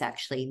way that's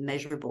actually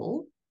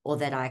measurable, or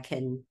that I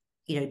can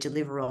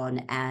deliver on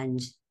and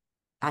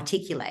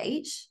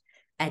articulate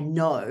and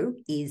know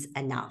is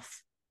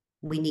enough.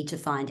 We need to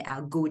find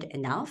our good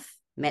enough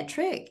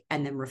metric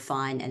and then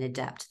refine and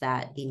adapt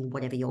that in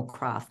whatever your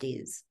craft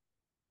is.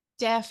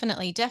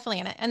 Definitely.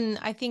 And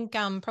I think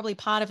probably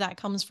part of that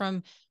comes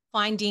from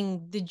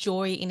finding the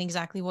joy in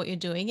exactly what you're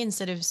doing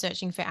instead of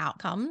searching for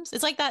outcomes.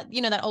 It's like that,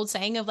 that old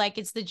saying of like,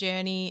 it's the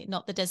journey,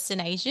 not the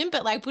destination,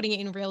 but like putting it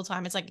in real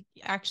time. It's like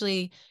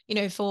actually,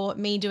 for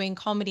me doing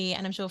comedy,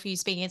 and I'm sure for you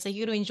speaking, it's like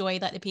you got to enjoy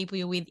like the people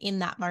you're with in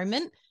that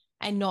moment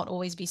and not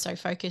always be so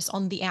focused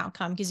on the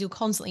outcome, because you'll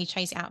constantly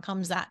chase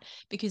outcomes that,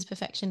 because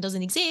perfection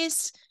doesn't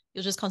exist,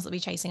 you'll just constantly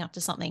be chasing up to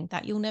something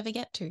that you'll never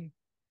get to.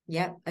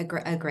 Yeah,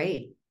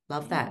 agreed.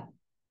 Love that.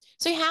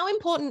 So how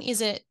important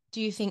is it,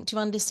 do you think, to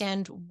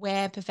understand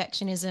where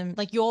perfectionism,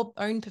 like your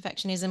own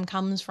perfectionism,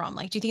 comes from?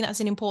 Like, do you think that's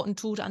an important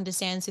tool to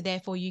understand, so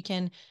therefore you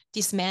can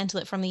dismantle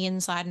it from the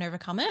inside and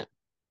overcome it?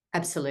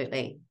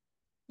 Absolutely.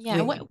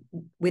 Yeah.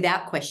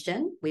 Without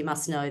question, we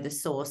must know the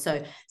source.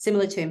 So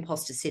similar to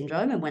imposter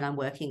syndrome, and when I'm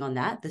working on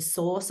that, the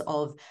source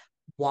of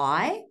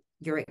why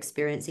you're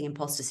experiencing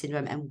imposter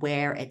syndrome and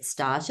where it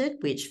started,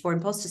 which for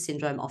imposter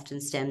syndrome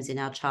often stems in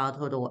our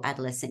childhood or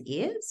adolescent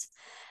years.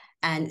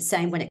 And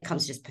same when it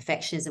comes to just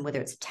perfectionism,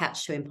 whether it's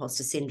attached to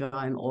imposter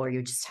syndrome or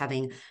you're just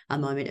having a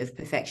moment of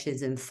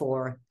perfectionism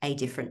for a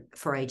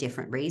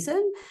different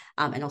reason.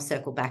 And I'll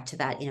circle back to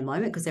that in a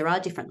moment, because there are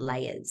different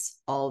layers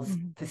of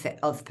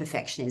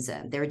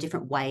perfectionism. There are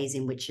different ways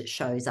in which it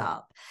shows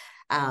up.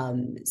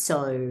 And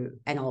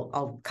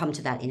I'll come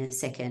to that in a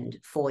second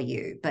for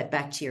you. But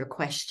back to your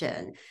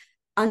question,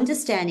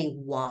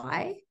 understanding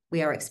why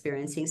we are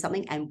experiencing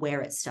something and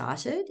where it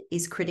started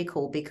is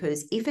critical,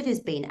 because if it has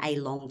been a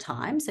long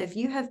time, so if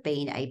you have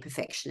been a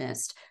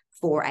perfectionist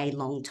for a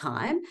long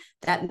time,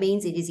 that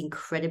means it is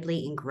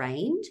incredibly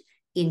ingrained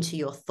into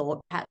your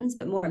thought patterns,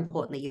 but more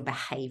importantly, your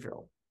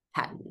behavioral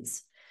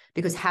patterns.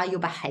 Because how you're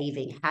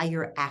behaving, how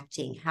you're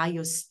acting, how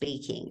you're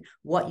speaking,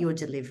 what you're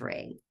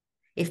delivering.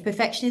 If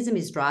perfectionism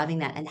is driving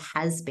that and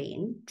has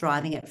been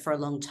driving it for a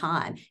long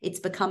time, it's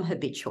become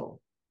habitual.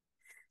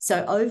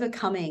 So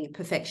overcoming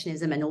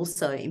perfectionism and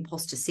also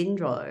imposter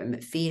syndrome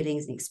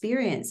feelings and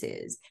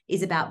experiences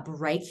is about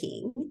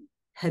breaking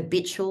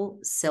habitual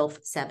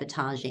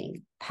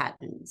self-sabotaging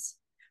patterns.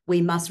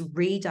 We must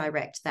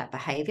redirect that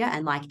behavior.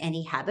 And like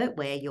any habit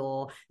where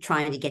you're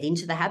trying to get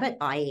into the habit,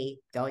 i.e.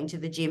 going to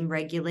the gym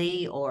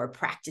regularly or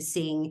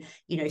practicing,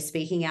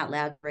 speaking out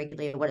loud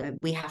regularly or whatever,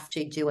 we have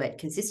to do it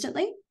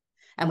consistently.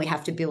 And we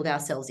have to build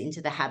ourselves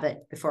into the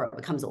habit before it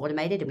becomes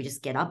automated and we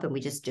just get up and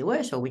we just do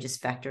it, or we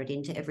just factor it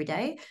into every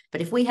day.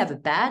 But if we have a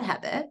bad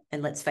habit,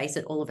 and let's face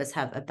it, all of us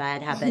have a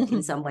bad habit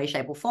in some way,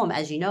 shape or form,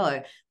 as you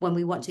know, when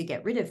we want to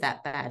get rid of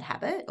that bad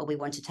habit or we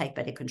want to take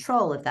better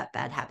control of that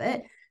bad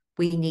habit,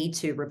 we need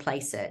to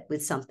replace it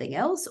with something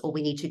else, or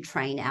we need to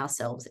train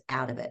ourselves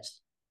out of it.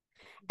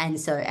 And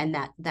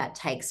that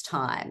takes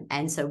time.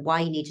 And so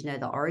why you need to know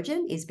the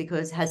origin is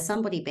because, has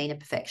somebody been a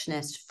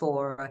perfectionist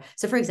for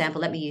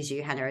example, let me use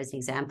you, Hannah, as an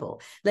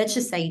example. Let's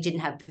just say you didn't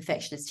have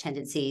perfectionist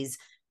tendencies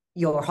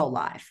your whole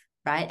life,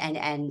 right?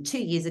 And 2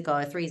 years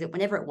ago, 3 years,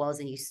 whenever it was,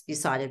 and you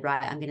decided,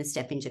 right, I'm going to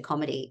step into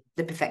comedy,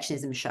 the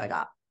perfectionism showed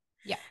up.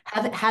 Yeah.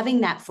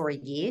 Having that for a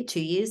year, 2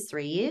 years,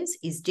 3 years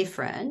is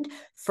different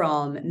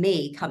from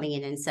me coming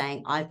in and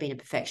saying, I've been a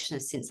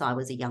perfectionist since I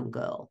was a young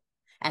girl.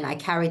 And I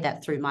carried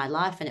that through my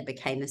life, and it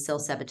became the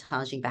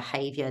self-sabotaging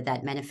behavior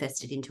that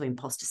manifested into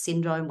imposter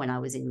syndrome when I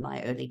was in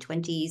my early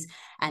 20s.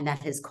 And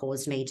that has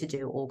caused me to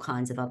do all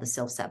kinds of other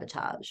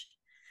self-sabotage.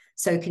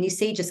 So can you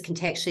see just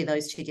contextually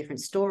those two different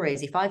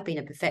stories? If I've been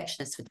a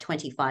perfectionist for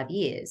 25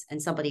 years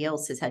and somebody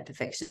else has had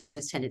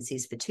perfectionist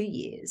tendencies for 2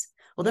 years,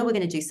 although we're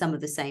going to do some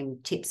of the same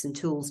tips and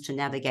tools to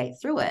navigate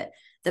through it,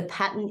 the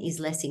pattern is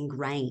less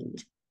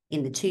ingrained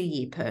in the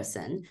 2-year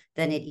person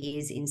than it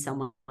is in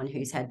someone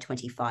who's had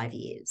 25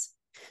 years.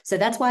 So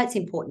that's why it's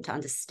important to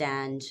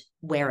understand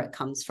where it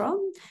comes from.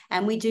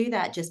 And we do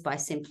that just by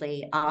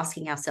simply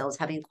asking ourselves,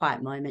 having a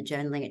quiet moment,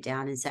 journaling it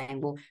down and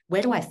saying, well,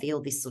 where do I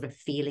feel this sort of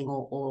feeling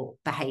or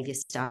behavior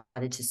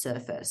started to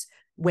surface?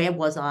 Where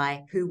was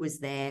I? Who was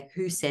there?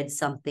 Who said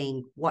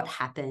something? What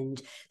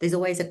happened? There's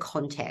always a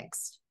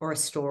context or a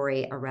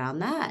story around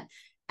that.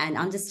 And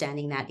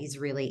understanding that is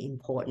really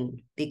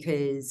important,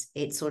 because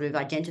it sort of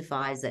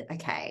identifies that,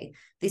 okay,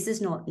 this is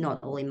not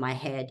all in my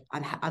head.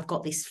 I've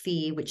got this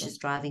fear which is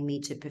driving me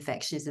to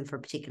perfectionism for a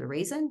particular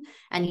reason,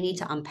 and you need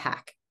to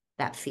unpack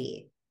that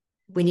fear.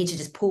 We need to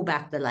just pull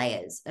back the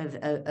layers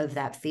of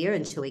that fear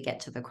until we get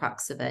to the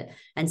crux of it.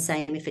 And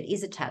same if it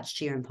is attached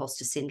to your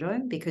imposter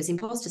syndrome, because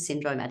imposter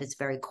syndrome at its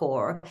very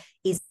core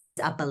is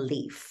a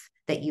belief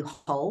that you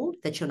hold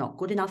that you're not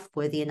good enough,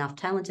 worthy enough,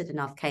 talented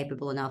enough,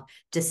 capable enough,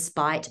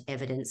 despite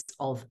evidence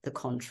of the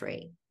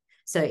contrary.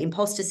 So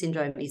imposter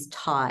syndrome is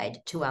tied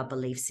to our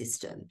belief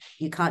system.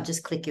 You can't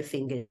just click your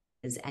fingers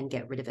and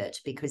get rid of it,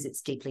 because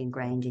it's deeply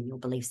ingrained in your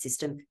belief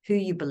system, who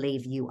you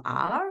believe you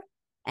are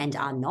and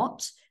are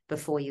not,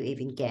 before you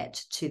even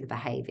get to the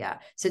behavior.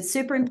 So it's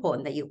super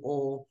important that you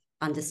all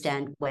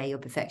understand where you're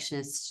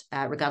perfectionist,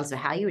 regardless of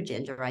how you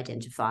gender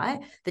identify,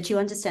 that you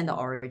understand the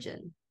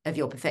origin of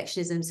your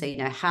perfectionism, so you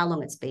know how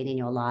long it's been in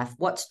your life,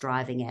 what's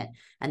driving it,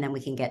 and then we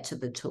can get to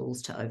the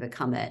tools to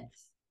overcome it.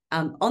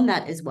 On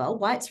that as well,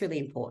 why it's really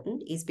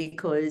important is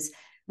because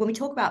when we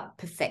talk about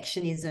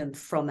perfectionism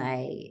from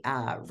a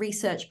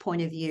research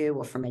point of view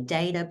or from a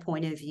data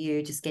point of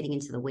view, just getting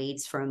into the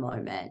weeds for a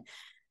moment,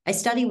 a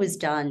study was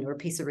done, or a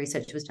piece of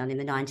research was done in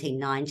the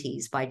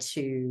 1990s by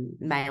 2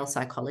 male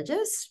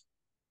psychologists.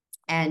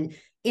 And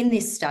in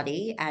this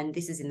study, and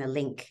this is in the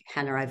link,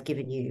 Hannah, I've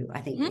given you, I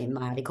think, in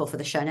my article for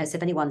the show notes.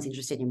 If anyone's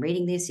interested in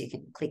reading this, you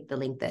can click the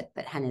link that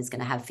Hannah's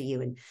going to have for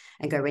you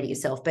and go read it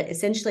yourself. But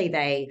essentially,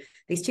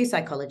 these 2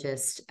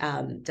 psychologists,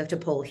 Dr.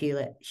 Paul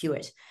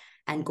Hewitt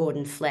and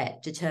Gordon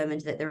Flett,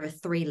 determined that there are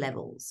 3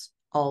 levels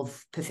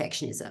of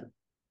perfectionism,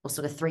 or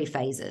sort of 3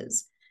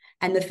 phases.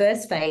 And the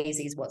first phase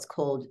is what's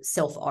called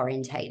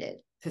self-orientated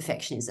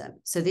perfectionism.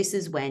 So this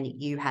is when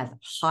you have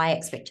high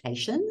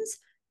expectations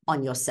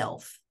on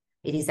yourself.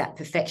 It is that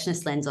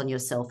perfectionist lens on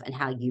yourself and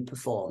how you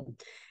perform.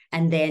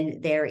 And then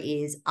there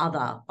is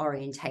other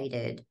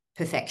orientated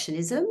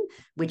perfectionism,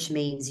 which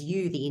means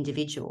you, the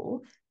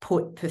individual,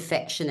 put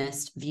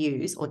perfectionist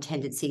views or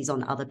tendencies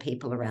on other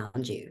people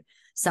around you,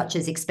 such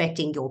as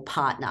expecting your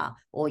partner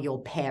or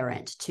your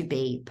parent to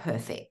be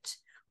perfect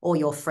or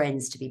your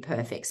friends to be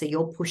perfect. So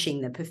you're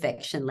pushing the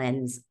perfection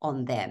lens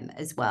on them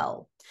as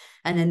well.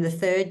 And then the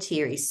third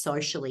tier is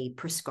socially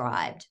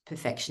prescribed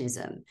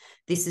perfectionism.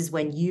 This is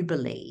when you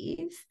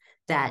believe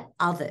that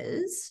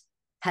others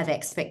have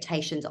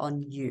expectations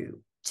on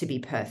you to be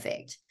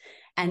perfect.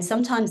 And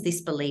sometimes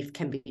this belief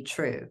can be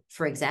true.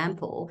 For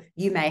example,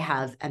 you may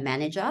have a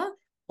manager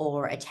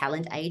or a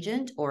talent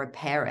agent or a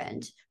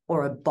parent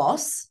or a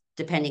boss,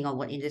 depending on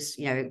what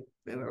industry,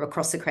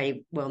 across the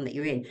creative world that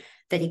you're in,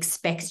 that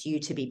expects you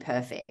to be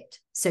perfect.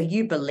 So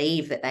you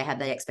believe that they have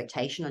that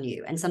expectation on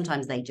you, and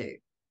sometimes they do.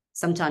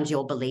 Sometimes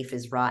your belief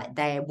is right.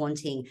 They're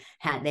wanting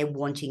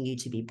you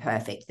to be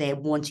perfect. They're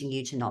wanting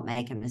you to not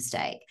make a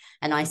mistake.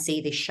 And I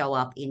see this show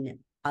up in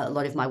a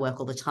lot of my work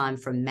all the time,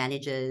 from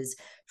managers,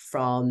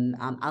 from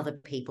other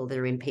people that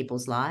are in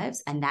people's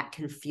lives, and that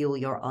can fuel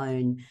your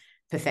own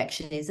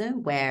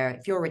perfectionism, where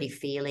if you're already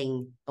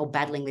feeling or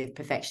battling with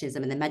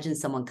perfectionism, and imagine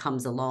someone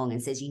comes along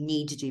and says you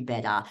need to do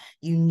better,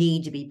 you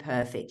need to be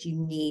perfect, you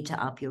need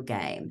to up your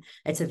game,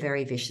 it's a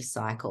very vicious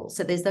cycle.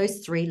 So there's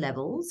those 3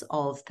 levels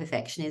of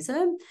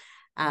perfectionism,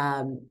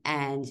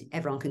 and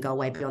everyone can go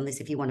way beyond this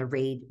if you want to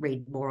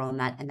read more on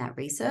that and that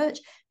research.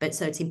 But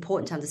so it's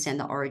important to understand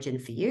the origin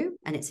for you,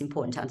 and it's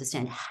important to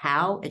understand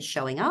how it's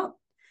showing up.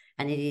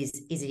 And is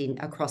it in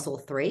across all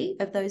 3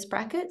 of those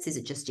brackets? Is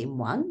it just in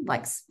one,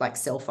 like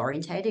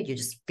self-orientated? You're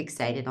just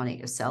fixated on it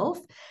yourself?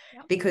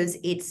 Yep. Because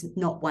it's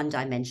not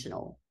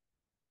one-dimensional,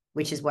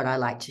 which is what I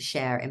like to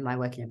share in my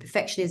work in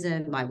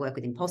perfectionism, my work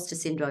with imposter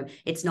syndrome.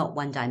 It's not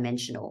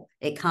one-dimensional.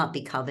 It can't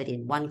be covered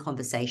in one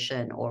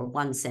conversation or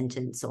one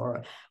sentence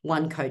or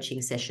one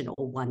coaching session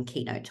or one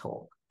keynote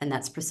talk. And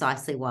that's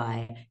precisely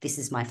why this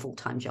is my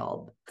full-time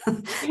job,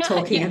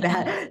 talking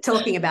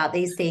about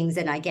these things.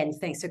 And again,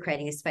 thanks for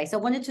creating a space. I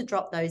wanted to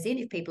drop those in.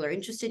 If people are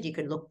interested, you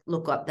can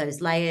look up those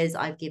layers.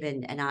 I've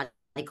given an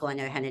article, I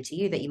know, Hannah, to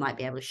you that you might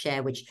be able to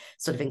share, which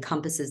sort of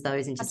encompasses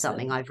those into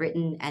Absolutely. something I've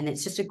written. And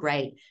it's just a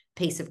great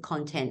piece of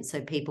content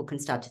so people can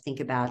start to think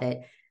about it,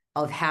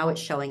 of how it's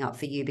showing up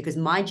for you, because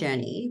my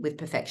journey with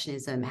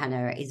perfectionism,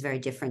 Hannah, is very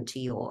different to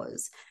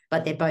yours,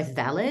 but they're both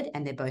valid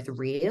and they're both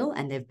real,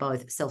 and they've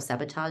both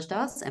self-sabotaged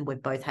us, and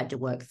we've both had to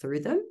work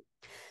through them.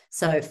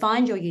 So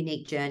find your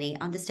unique journey,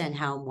 understand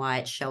how and why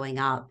it's showing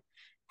up,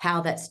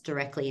 how that's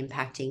directly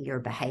impacting your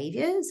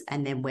behaviors,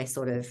 and then we're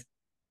sort of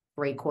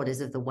 3/4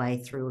 of the way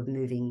through of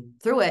moving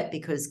through it,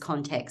 because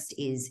context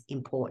is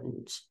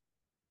important.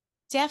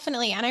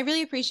 Definitely. And I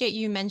really appreciate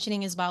you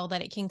mentioning as well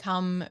that it can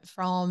come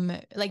from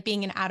like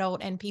being an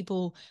adult and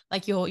people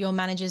like your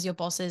managers, your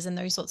bosses, and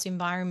those sorts of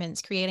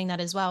environments creating that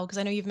as well. Because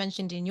I know you've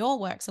mentioned in your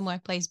work some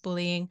workplace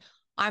bullying.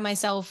 I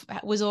myself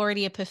was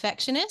already a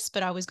perfectionist,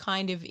 but I was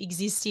kind of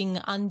existing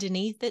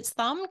underneath its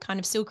thumb, kind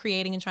of still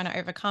creating and trying to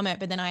overcome it.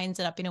 But then I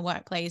ended up in a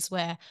workplace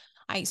where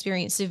I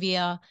experienced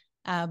severe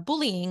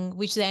bullying,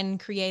 which then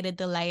created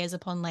the layers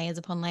upon layers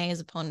upon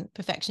layers upon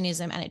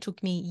perfectionism. And it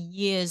took me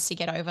years to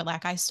get over.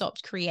 Like I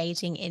stopped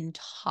creating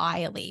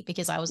entirely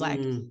because I was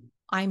like,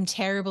 I'm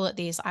terrible at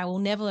this. I will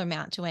never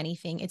amount to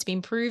anything. It's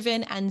been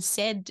proven and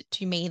said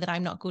to me that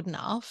I'm not good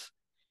enough.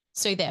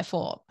 So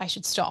therefore I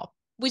should stop,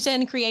 which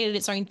then created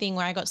its own thing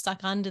where I got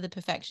stuck under the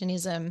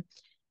perfectionism.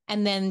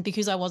 And then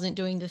because I wasn't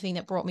doing the thing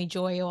that brought me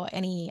joy or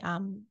any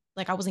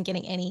like I wasn't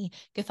getting any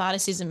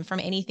catharticism from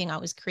anything I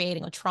was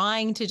creating or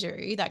trying to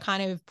do, that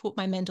kind of put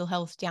my mental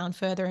health down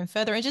further and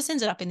further. It just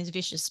ended up in this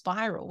vicious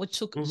spiral, which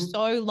took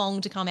so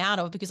long to come out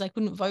of because I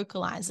couldn't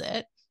vocalize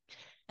it.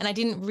 And I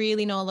didn't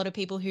really know a lot of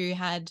people who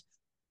had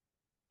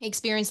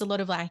experienced a lot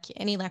of like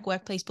any like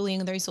workplace bullying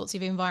and those sorts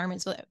of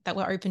environments that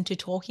were open to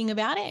talking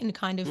about it and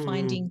kind of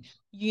finding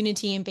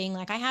unity and being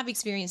like, I have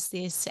experienced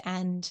this.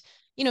 And,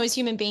 you know, as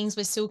human beings,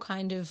 we're still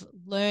kind of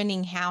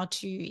learning how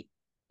to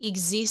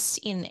exist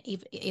in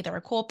either a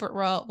corporate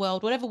world,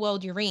 whatever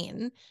world you're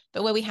in,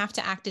 but where we have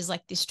to act as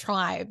like this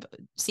tribe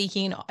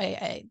seeking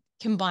a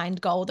combined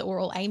goal that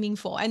we're all aiming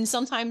for. And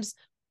sometimes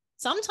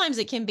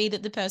it can be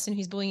that the person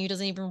who's bullying you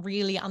doesn't even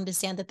really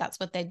understand that that's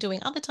what they're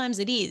doing. Other times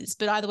it is,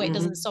 but either way, it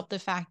doesn't stop the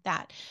fact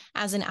that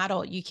as an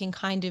adult, you can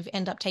kind of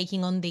end up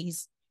taking on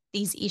these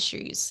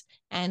issues.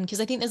 And because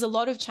I think there's a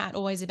lot of chat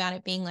always about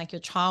it being like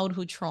your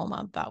childhood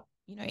trauma, but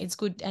you know, it's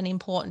good and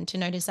important to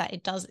notice that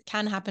it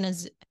can happen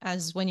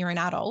as when you're an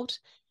adult.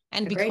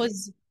 And Agreed.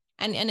 because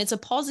and it's a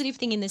positive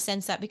thing in the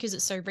sense that because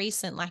it's so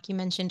recent, like you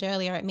mentioned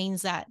earlier, it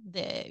means that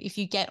if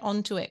you get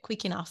onto it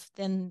quick enough,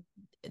 then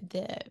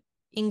the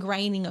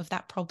ingraining of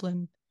that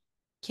problem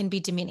can be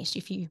diminished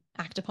if you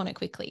act upon it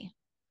quickly.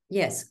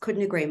 Yes,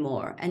 couldn't agree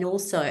more. And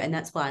also, and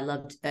that's why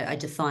I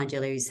defined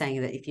earlier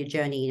saying that if your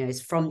journey,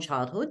 is from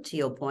childhood to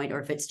your point, or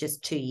if it's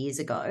just 2 years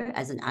ago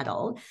as an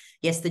adult,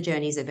 yes, the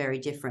journeys are very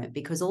different,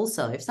 because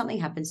also if something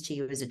happens to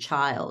you as a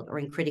child or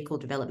in critical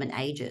development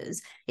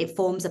ages, it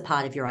forms a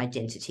part of your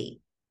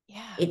identity.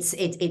 Yeah.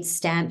 It's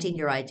stamped in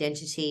your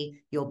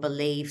identity, your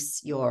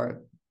beliefs,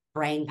 your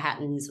brain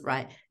patterns,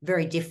 right?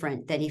 Very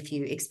different than if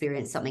you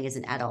experience something as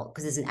an adult,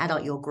 because as an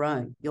adult, you're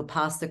grown, you're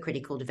past the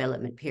critical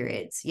development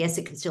periods. Yes,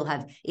 it can still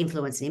have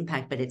influence and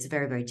impact, but it's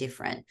very, very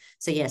different.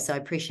 So yes, I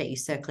appreciate you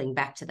circling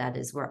back to that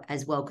as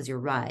well, because you're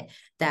right,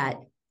 that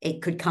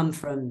it could come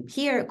from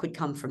here, it could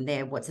come from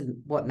there.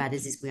 What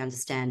matters is we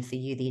understand for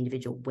you, the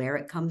individual, where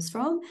it comes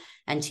from.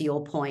 And to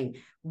your point,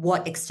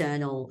 what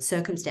external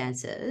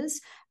circumstances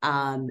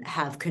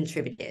have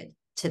contributed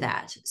to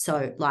that.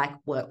 So like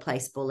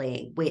workplace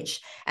bullying,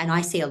 and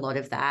I see a lot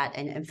of that.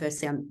 And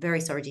firstly, I'm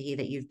very sorry to hear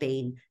that you've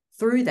been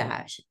through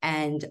that.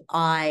 And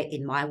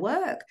in my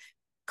work,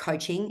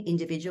 coaching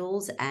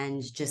individuals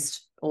and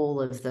just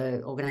all of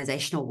the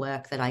organizational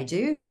work that I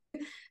do,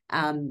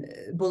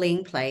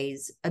 bullying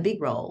plays a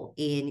big role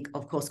in,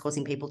 of course,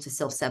 causing people to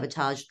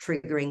self-sabotage,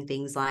 triggering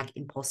things like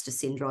imposter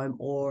syndrome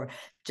or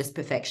just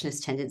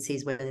perfectionist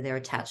tendencies, whether they're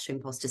attached to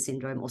imposter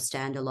syndrome or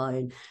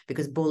standalone,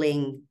 because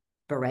bullying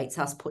berates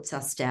us, puts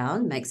us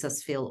down, makes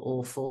us feel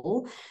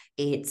awful.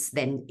 It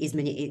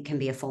can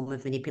be a form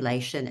of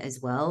manipulation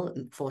as well.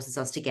 It forces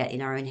us to get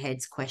in our own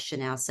heads,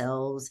 question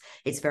ourselves.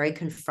 It's very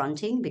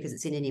confronting because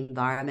it's in an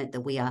environment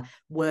that we are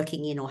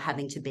working in or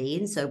having to be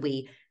in. So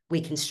we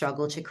can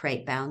struggle to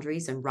create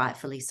boundaries, and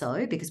rightfully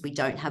so, because we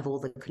don't have all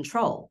the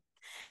control.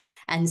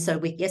 And so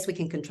we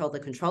can control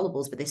the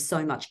controllables, but there's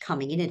so much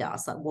coming in at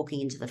us, like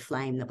walking into the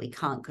flame, that we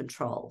can't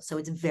control. So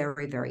it's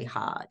very, very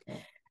hard.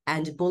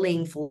 And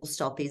bullying, full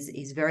stop,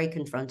 is very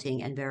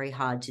confronting and very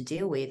hard to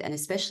deal with, and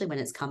especially when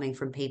it's coming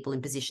from people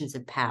in positions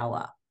of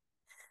power.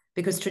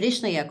 Because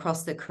traditionally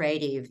across the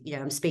creative,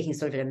 I'm speaking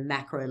sort of at a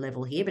macro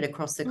level here, but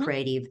across the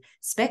creative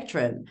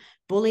spectrum,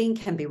 bullying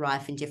can be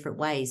rife in different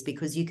ways,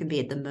 because you can be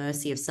at the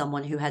mercy of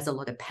someone who has a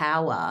lot of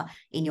power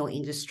in your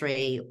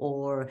industry,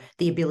 or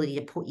the ability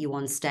to put you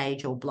on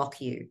stage or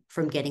block you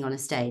from getting on a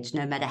stage.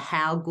 No matter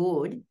how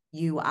good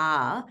you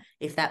are,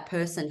 if that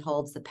person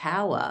holds the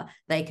power,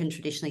 they can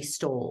traditionally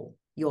stall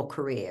your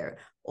career,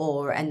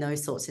 and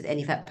those sorts of, and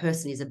if that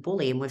person is a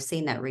bully, and we've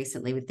seen that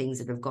recently with things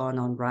that have gone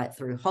on right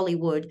through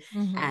Hollywood,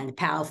 and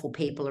powerful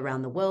people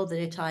around the world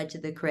that are tied to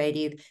the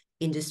creative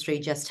industry,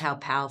 just how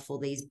powerful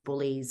these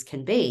bullies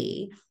can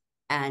be.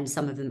 And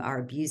some of them are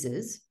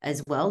abusers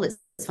as well. It's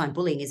fine.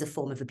 Bullying is a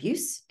form of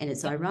abuse in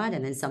its own right.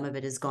 And then some of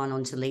it has gone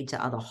on to lead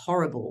to other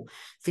horrible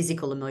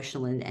physical,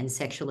 emotional, and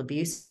sexual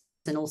abuse,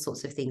 and all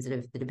sorts of things that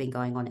have been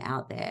going on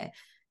out there.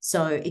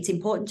 So it's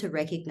important to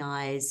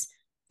recognize,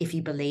 if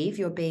you believe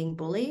you're being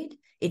bullied,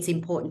 it's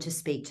important to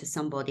speak to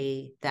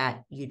somebody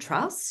that you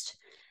trust.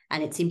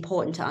 And it's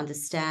important to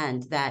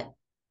understand that,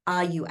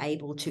 are you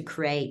able to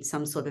create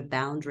some sort of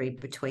boundary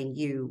between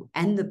you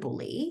and the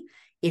bully?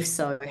 If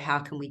so, how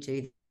can we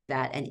do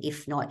that? And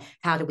if not,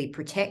 how do we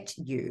protect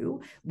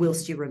you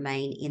whilst you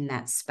remain in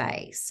that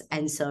space?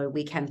 And so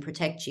we can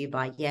protect you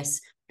by, yes,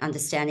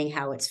 understanding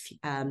how it's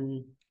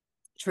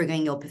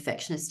triggering your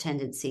perfectionist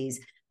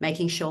tendencies,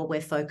 making sure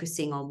we're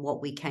focusing on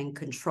what we can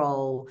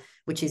control,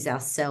 which is our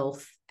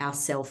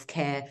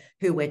self-care,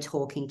 who we're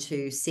talking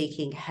to,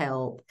 seeking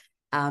help,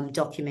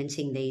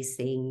 documenting these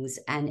things,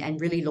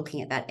 and really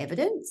looking at that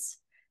evidence,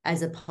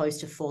 as opposed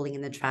to falling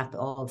in the trap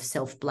of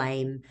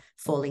self-blame,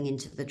 falling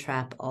into the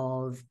trap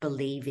of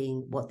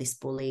believing what this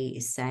bully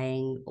is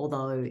saying,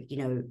 although,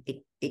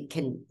 it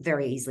can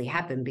very easily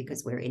happen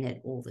because we're in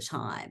it all the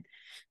time.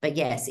 But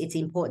yes, it's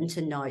important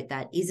to note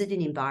that, is it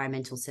an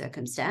environmental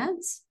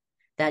circumstance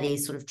that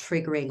is sort of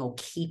triggering or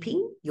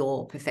keeping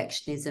your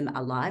perfectionism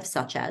alive,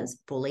 such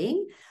as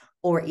bullying?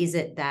 Or is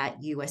it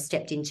that you are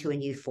stepped into a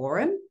new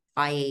forum,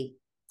 i.e.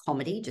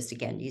 comedy, just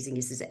again using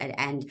this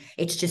and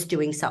it's just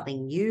doing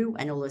something new,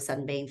 and all of a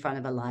sudden being in front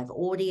of a live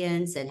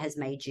audience, and has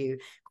made you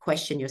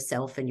question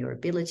yourself and your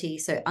ability?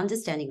 So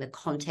understanding the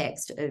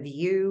context of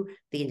you,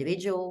 the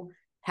individual,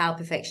 how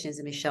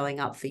perfectionism is showing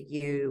up for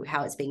you,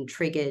 how it's being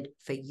triggered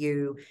for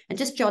you, and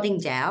just jotting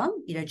down,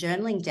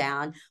 journaling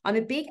down. I'm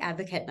a big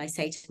advocate, and I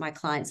say to my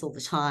clients all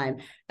the time,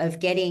 of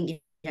getting,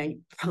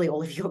 probably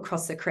all of you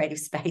across the creative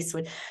space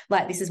would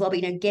like this as well, but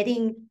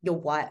getting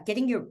your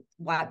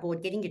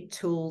whiteboard, getting your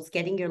tools,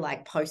 getting your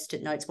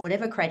post-it notes,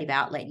 whatever creative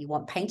outlet you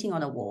want, painting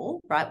on a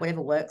wall, right?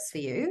 Whatever works for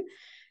you.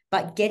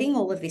 But getting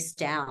all of this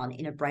down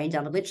in a brain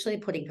dump, literally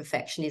putting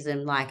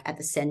perfectionism at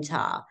the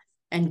center,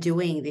 and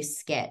doing this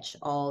sketch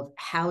of,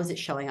 how is it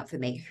showing up for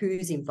me?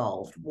 Who's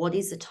involved? What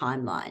is the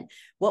timeline?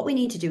 What we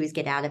need to do is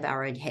get out of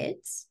our own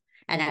heads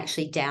and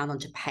actually down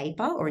onto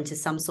paper or into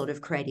some sort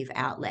of creative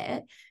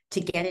outlet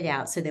to get it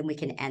out, so then we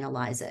can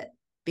analyze it.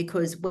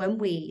 Because when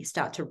we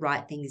start to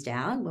write things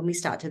down, when we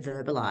start to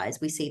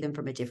verbalize, we see them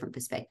from a different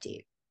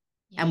perspective.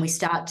 Yeah. And we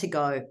start to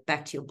go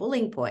back to your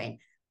bullying point.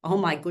 Oh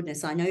my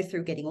goodness, I know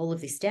through getting all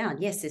of this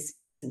down, yes, there's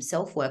some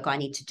self-work I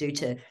need to do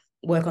to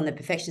work on the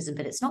perfectionism,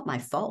 but it's not my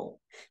fault.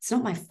 It's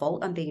not my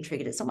fault I'm being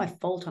triggered. It's not my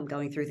fault I'm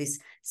going through this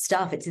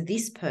stuff. It's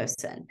this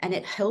person. And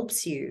it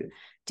helps you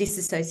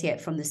disassociate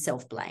from the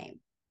self-blame.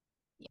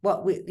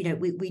 What we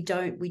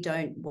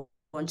don't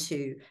want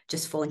to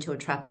just fall into a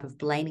trap of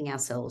blaming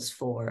ourselves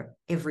for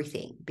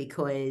everything,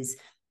 because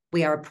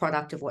We are a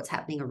product of what's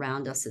happening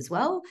around us as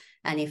well.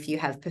 And if you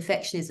have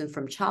perfectionism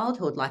from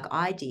childhood, like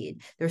I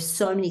did, there are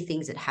so many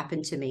things that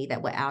happened to me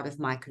that were out of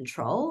my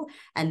control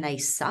and they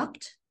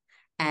sucked.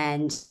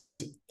 And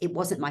it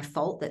wasn't my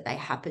fault that they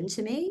happened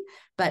to me,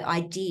 but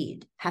I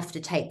did have to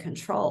take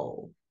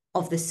control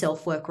of the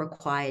self-work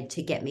required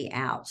to get me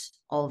out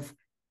of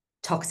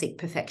toxic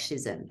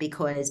perfectionism,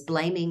 because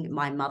blaming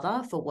my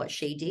mother for what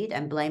she did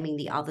and blaming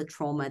the other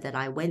trauma that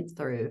I went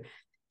through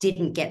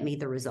didn't get me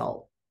the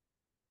result.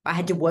 I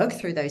had to work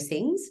through those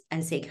things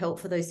and seek help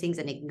for those things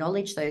and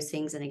acknowledge those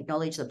things and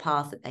acknowledge the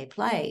path that they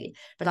played,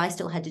 but I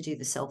still had to do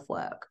the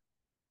self-work.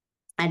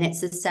 And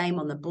it's the same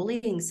on the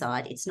bullying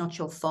side. It's not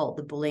your fault.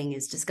 The bullying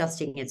is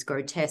disgusting. It's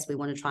grotesque. We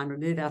want to try and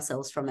remove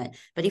ourselves from it.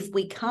 But if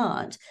we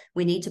can't,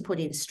 we need to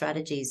put in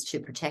strategies to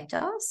protect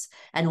us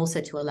and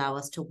also to allow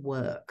us to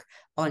work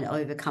on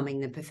overcoming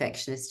the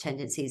perfectionist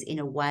tendencies in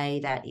a way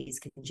that is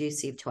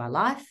conducive to our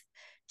life,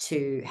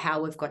 to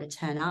how we've got to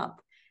turn up,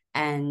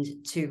 and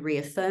to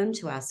reaffirm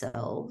to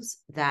ourselves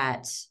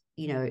that,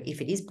 you know,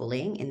 if it is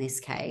bullying in this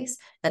case,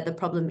 that the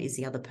problem is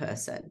the other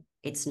person.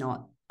 It's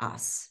not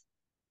us.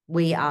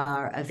 We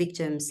are a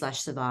victim /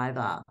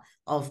 survivor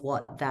of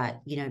what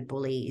that, you know,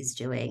 bully is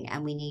doing.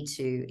 And we need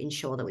to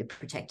ensure that we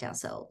protect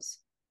ourselves.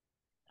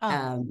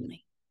 And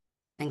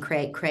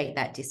create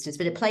that distance.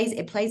 But it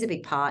plays a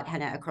big part,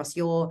 Hannah, across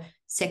your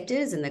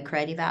sectors and the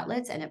creative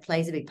outlets. And it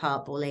plays a big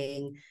part,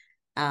 bullying,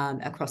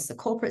 across the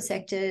corporate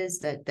sectors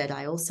that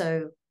I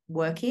also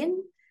work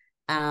in.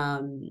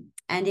 And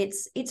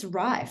it's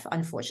rife,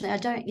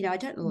 unfortunately. I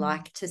don't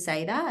like to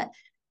say that,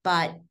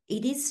 but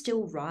it is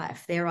still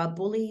rife. There are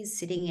bullies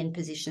sitting in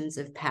positions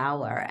of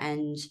power,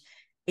 and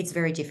it's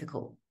very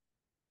difficult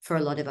for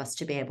a lot of us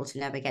to be able to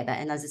navigate that.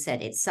 And as I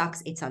said, it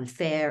sucks, it's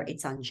unfair,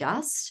 it's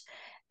unjust.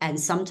 And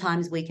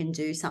sometimes we can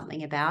do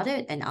something about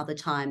it, and other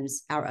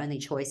times our only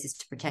choice is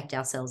to protect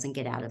ourselves and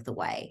get out of the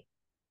way,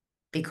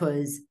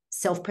 because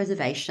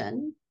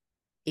self-preservation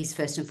is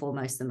first and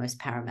foremost the most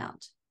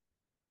paramount.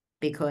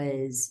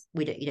 Because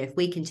we don't, if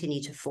we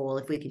continue to fall,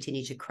 if we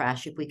continue to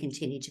crash, if we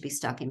continue to be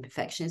stuck in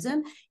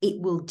perfectionism,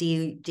 it will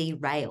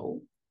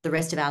derail the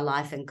rest of our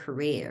life and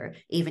career,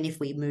 even if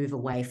we move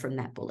away from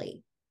that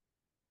bully.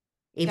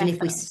 Even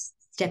Definitely. If we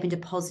step into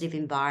positive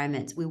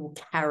environments, we will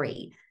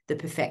carry the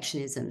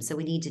perfectionism. So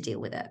we need to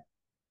deal with it.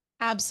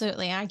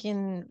 Absolutely. I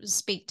can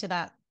speak to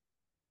that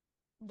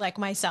like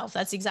myself.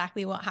 That's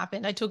exactly what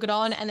happened. I took it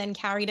on and then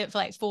carried it for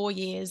like 4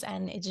 years,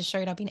 and it just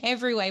showed up in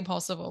every way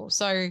possible.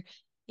 So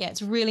yeah,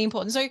 it's really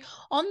important. So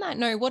on that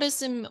note, what are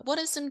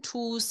some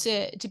tools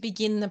to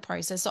begin the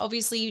process? So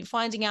obviously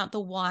finding out the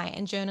why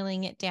and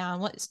journaling it down.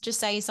 Let's just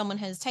say someone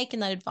has taken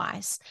that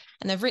advice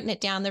and they've written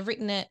it down. They've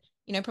written it,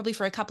 you know, probably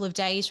for a couple of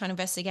days, trying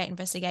to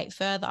investigate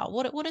further.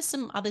 What are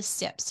some other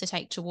steps to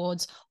take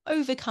towards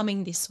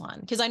overcoming this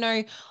one? Because I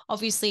know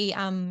obviously,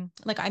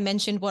 like I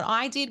mentioned what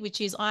I did, which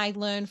is I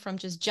learned from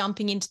just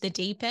jumping into the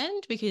deep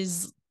end,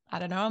 because I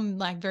don't know, I'm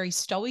like very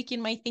stoic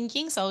in my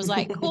thinking. So I was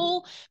like,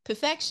 cool,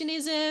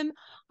 perfectionism.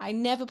 I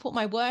never put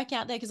my work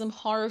out there because I'm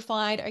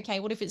horrified. Okay,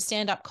 what if it's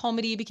stand-up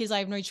comedy? Because I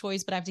have no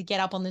choice, but I have to get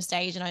up on the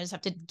stage and I just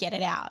have to get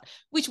it out,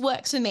 which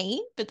works for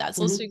me, but that's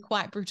also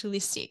quite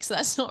brutalistic. So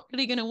that's not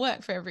really going to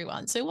work for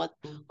everyone. So what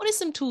are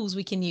some tools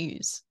we can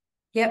use?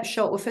 Yep,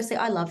 sure. Well, firstly,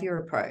 I love your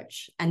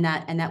approach, and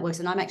that works.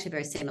 And I'm actually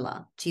very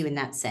similar to you in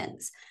that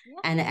sense.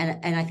 Yeah.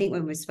 And I think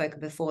when we've spoken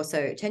before,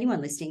 so to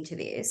anyone listening to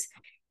this,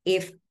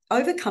 if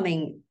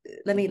overcoming,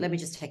 let me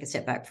just take a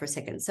step back for a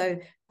second. So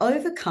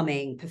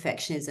overcoming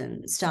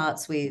perfectionism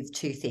starts with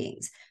two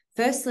things.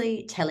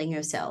 Firstly, telling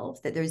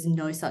yourself that there is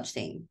no such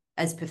thing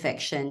as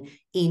perfection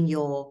in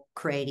your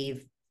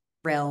creative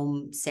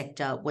realm,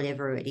 sector,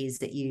 whatever it is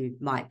that you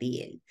might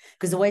be in,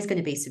 because it's always going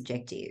to be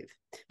subjective.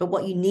 But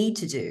what you need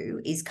to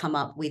do is come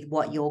up with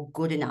what your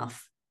good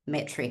enough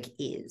metric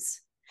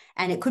is.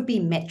 And it could be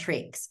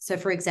metrics. So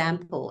for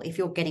example, if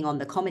you're getting on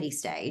the comedy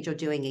stage or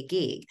doing a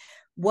gig,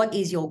 what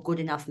is your good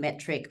enough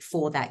metric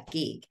for that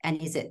gig?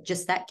 And is it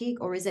just that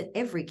gig, or is it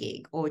every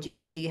gig? Or do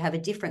you have a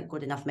different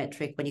good enough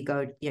metric when you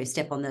go,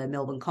 step on the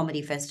Melbourne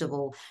Comedy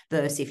Festival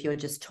versus if you're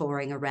just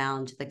touring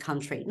around the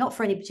country? Not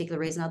for any particular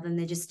reason other than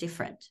they're just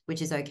different,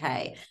 which is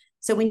okay.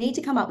 So we need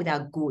to come up with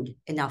our good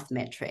enough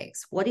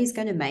metrics. What is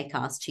going to make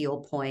us, to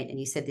your point, and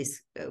you said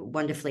this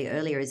wonderfully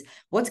earlier, is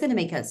what's going to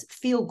make us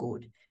feel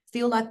good,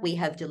 feel like we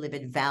have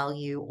delivered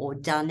value or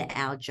done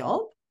our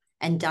job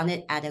and done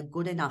it at a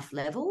good enough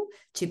level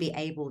to be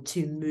able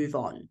to move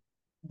on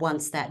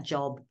once that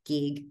job,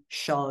 gig,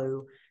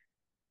 show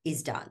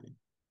is done.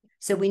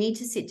 So we need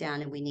to sit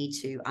down and we need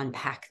to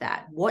unpack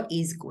that. What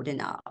is good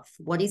enough?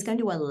 What is going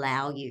to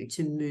allow you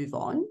to move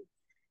on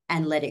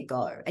and let it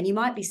go? And you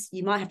might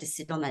have to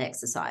sit on that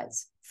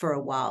exercise for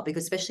a while,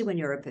 because especially when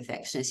you're a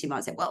perfectionist, you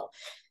might say, well,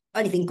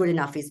 only thing good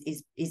enough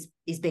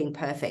is being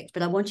perfect.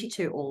 But I want you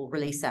to all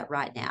release that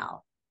right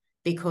now,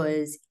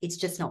 because it's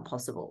just not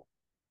possible.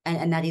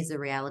 And that is the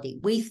reality.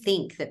 We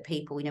think that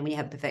people, when you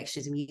have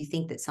perfectionism, you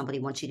think that somebody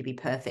wants you to be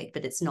perfect,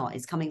 but it's not.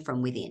 It's coming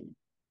from within.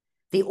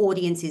 The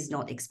audience is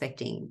not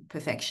expecting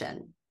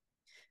perfection.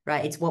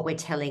 right? It's what we're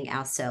telling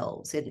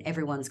ourselves. And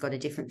everyone's got a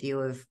different view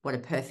of what a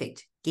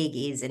perfect gig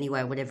is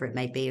anyway, whatever it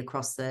may be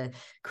across the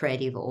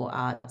creative or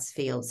arts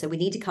field. So we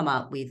need to come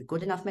up with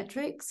good enough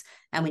metrics,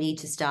 and we need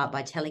to start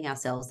by telling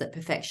ourselves that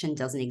perfection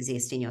doesn't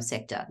exist in your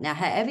sector. Now,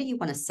 however you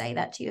want to say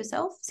that to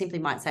yourself, simply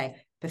might say,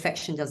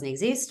 perfection doesn't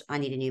exist, I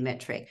need a new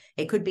metric.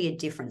 It could be a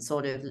different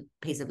sort of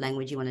piece of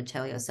language you want to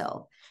tell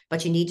yourself,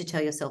 but you need to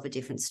tell yourself a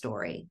different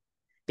story,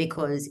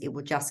 because it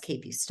will just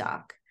keep you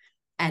stuck.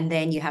 And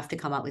then you have to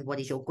come up with what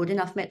is your good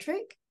enough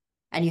metric,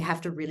 and you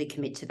have to really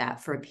commit to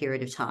that for a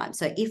period of time.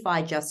 So if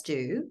I just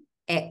do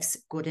X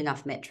good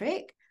enough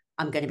metric,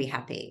 I'm going to be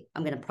happy.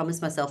 I'm going to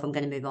promise myself I'm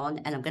going to move on,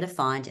 and I'm going to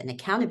find an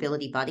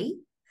accountability buddy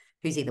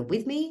who's either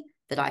with me,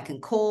 that I can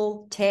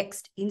call,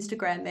 text,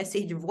 Instagram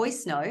message,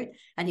 voice note,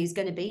 and who's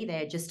going to be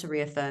there just to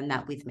reaffirm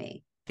that with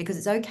me. Because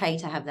it's okay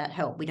to have that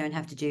help. We don't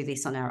have to do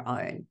this on our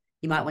own.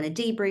 You might want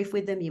to debrief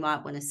with them. You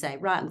might want to say,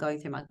 right, I'm going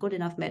through my good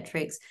enough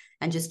metrics,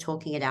 and just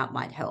talking it out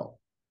might help.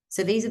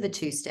 So these are the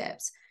 2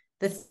 steps.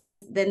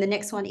 Then the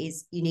next one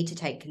is you need to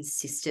take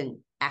consistent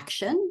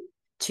action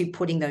to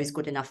putting those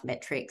good enough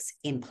metrics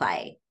in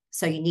play.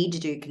 So you need to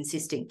do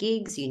consistent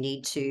gigs, you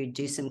need to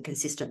do some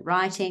consistent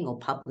writing or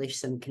publish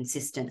some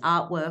consistent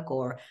artwork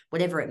or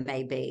whatever it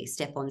may be,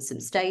 step on some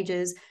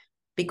stages,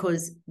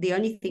 because the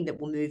only thing that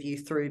will move you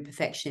through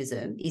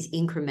perfectionism is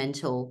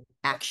incremental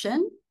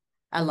action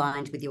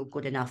aligned with your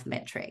good enough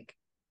metric.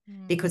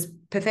 Because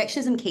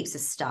perfectionism keeps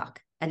us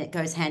stuck, and it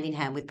goes hand in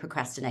hand with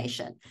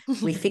procrastination.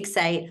 We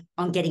fixate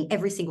on getting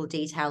every single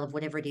detail of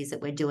whatever it is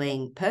that we're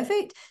doing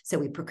perfect. So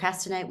we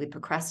procrastinate, we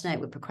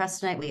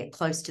get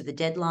close to the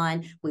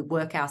deadline, we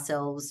work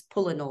ourselves,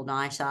 pull an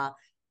all-nighter,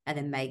 and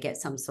then may get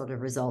some sort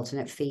of result,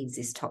 and it feeds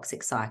this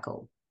toxic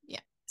cycle. Yeah.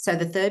 So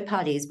the third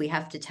part is we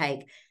have to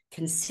take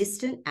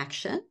consistent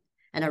action,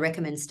 and I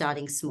recommend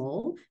starting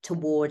small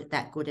toward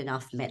that good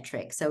enough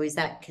metric. So is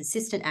that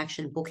consistent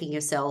action booking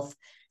yourself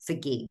for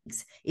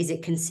gigs? Is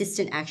it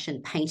consistent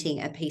action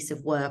painting a piece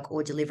of work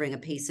or delivering a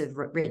piece of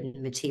written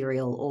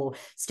material or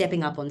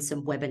stepping up on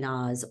some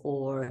webinars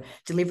or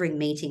delivering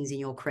meetings in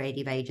your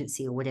creative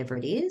agency or whatever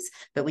it is?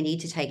 But we need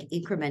to take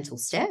incremental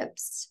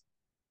steps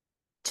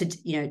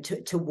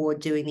toward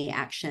doing the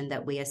action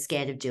that we are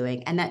scared of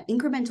doing. And that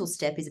incremental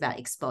step is about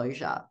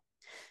exposure.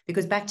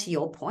 Because back to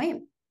your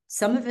point,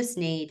 some of us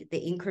need the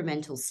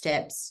incremental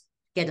steps,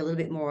 get a little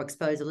bit more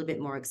exposed,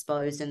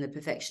 and the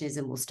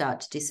perfectionism will start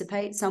to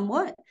dissipate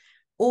somewhat.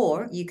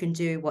 Or you can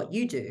do what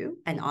you do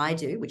and I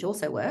do, which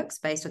also works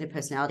based on your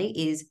personality,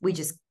 is we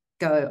just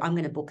go, I'm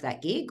going to book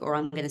that gig, or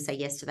I'm going to say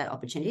yes to that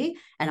opportunity,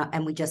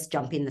 and we just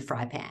jump in the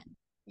fry pan.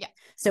 Yeah.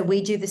 So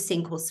we do the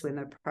sink or swim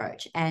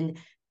approach. And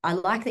I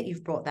like that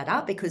you've brought that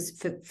up, because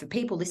for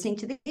people listening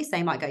to this,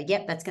 they might go,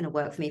 yep, that's going to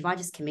work for me. If I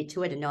just commit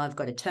to it and know I've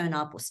got to turn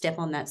up or step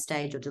on that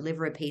stage or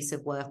deliver a piece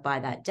of work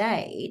by that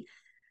day,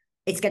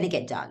 it's going to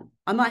get done.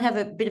 I might have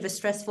a bit of a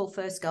stressful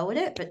first go at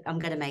it, but I'm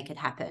going to make it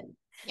happen.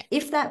 Yeah.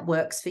 If that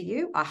works for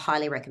you, I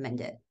highly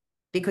recommend it,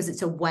 because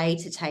it's a way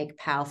to take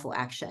powerful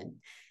action.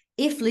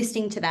 If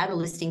listening to that or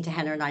listening to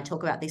Hannah and I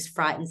talk about this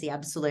frightens the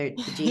absolute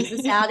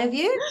Jesus out of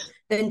you,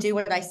 then do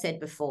what I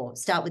said before.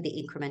 Start with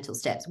the incremental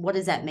steps. What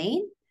does that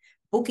mean?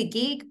 Book a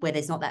gig where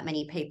there's not that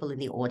many people in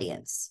the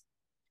audience.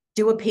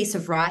 Do a piece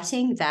of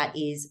writing that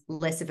is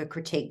less of a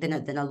critique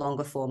than a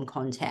longer form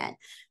content.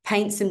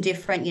 Paint some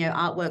different,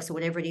 artworks or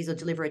whatever it is, or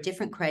deliver a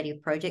different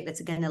creative project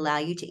that's going to allow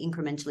you to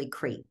incrementally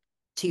creep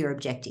to your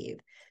objective.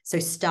 So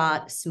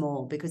start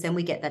small, because then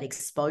we get that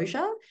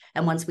exposure.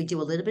 And once we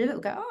do a little bit of it,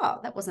 we'll go, oh,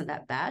 that wasn't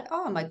that bad.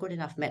 Oh, my good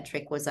enough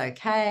metric was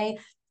okay.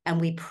 And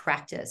we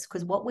practice,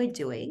 because what we're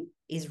doing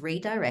is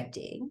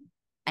redirecting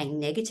a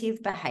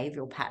negative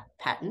behavioral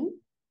pattern,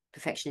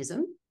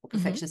 perfectionism or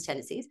perfectionist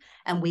tendencies,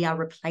 and we are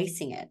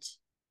replacing it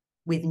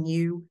with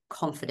new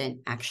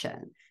confident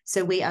action.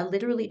 So we are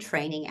literally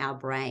training our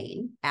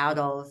brain out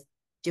of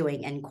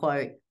doing, and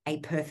quote, a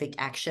perfect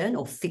action,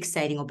 or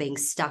fixating or being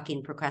stuck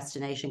in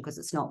procrastination because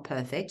it's not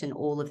perfect, and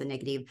all of the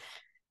negative,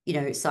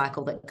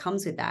 cycle that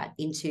comes with that,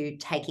 into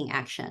taking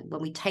action.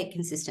 When we take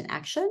consistent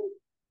action,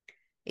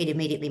 it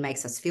immediately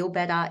makes us feel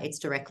better. It's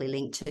directly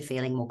linked to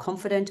feeling more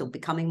confident or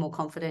becoming more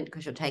confident,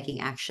 because you're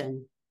taking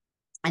action,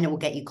 and it will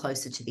get you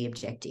closer to the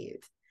objective.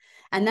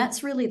 And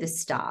that's really the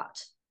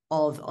start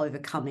of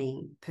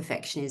overcoming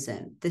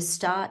perfectionism. The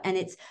start,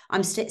 and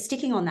I'm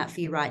sticking on that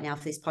for you right now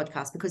for this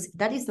podcast, because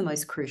that is the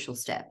most crucial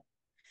step.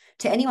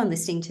 To anyone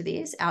listening to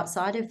this,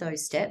 outside of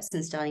those steps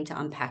and starting to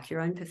unpack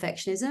your own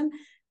perfectionism,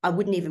 I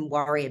wouldn't even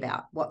worry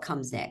about what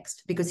comes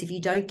next, because if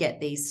you don't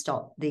get these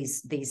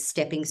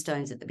stepping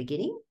stones at the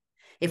beginning,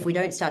 if we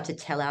don't start to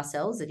tell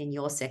ourselves that in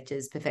your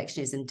sectors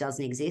perfectionism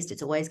doesn't exist,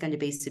 it's always going to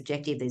be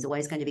subjective, there's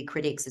always going to be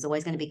critics, there's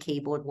always going to be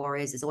keyboard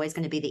warriors, there's always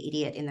going to be the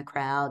idiot in the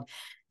crowd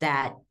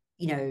that,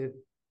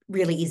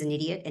 really is an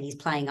idiot and he's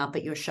playing up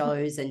at your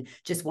shows and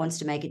just wants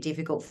to make it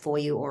difficult for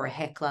you, or a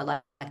heckler.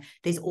 Like,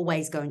 there's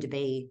always going to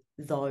be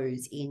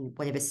those in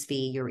whatever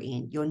sphere you're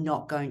in. You're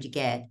not going to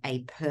get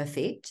a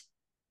perfect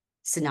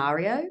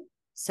scenario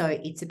So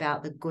it's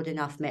about the good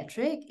enough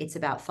metric. It's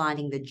about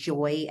finding the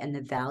joy and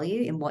the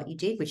value in what you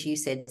did, which you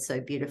said so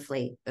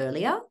beautifully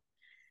earlier.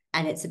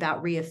 And it's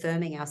about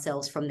reaffirming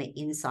ourselves from the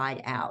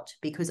inside out,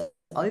 because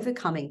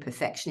overcoming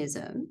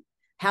perfectionism,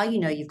 how you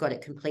know you've got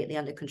it completely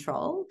under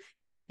control,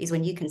 is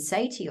when you can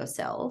say to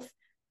yourself,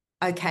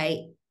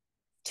 okay,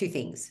 two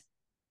things.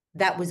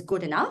 That was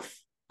good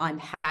enough. I'm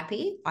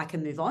happy. I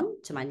can move on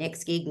to my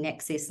next gig,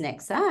 next this,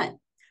 next that.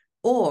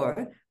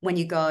 Or when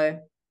you go,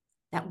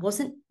 that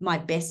wasn't my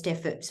best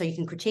effort. So you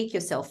can critique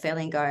yourself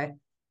fairly and go,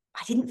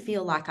 I didn't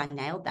feel like I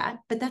nailed that,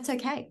 but that's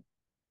okay.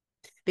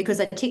 Because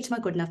I ticked my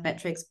good enough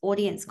metrics,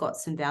 audience got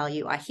some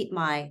value, I hit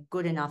my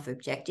good enough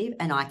objective,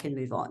 and I can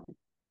move on.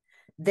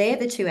 They're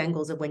the two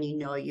angles of when you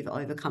know you've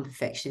overcome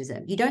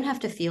perfectionism. You don't have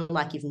to feel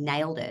like you've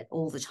nailed it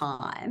all the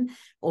time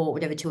or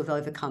whatever to have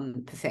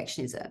overcome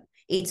perfectionism.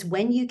 It's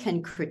when you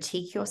can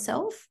critique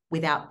yourself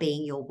without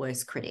being your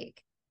worst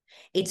critic.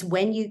 It's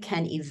when you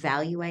can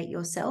evaluate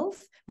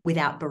yourself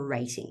without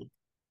berating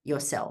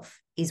yourself,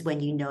 is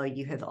when you know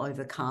you have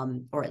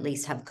overcome, or at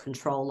least have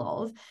control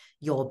of,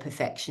 your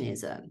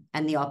perfectionism.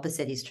 And the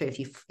opposite is true.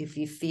 If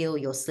you feel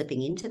you're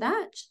slipping into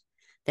that,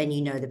 then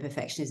you know the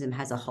perfectionism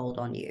has a hold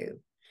on you,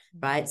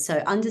 right? So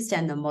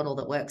understand the model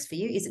that works for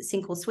you. Is it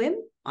sink or swim?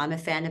 I'm a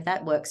fan of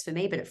that, works for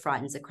me, but it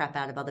frightens the crap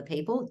out of other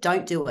people.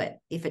 Don't do it.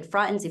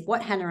 If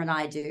what Hannah and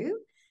I do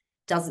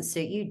doesn't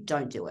suit you,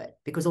 don't do it,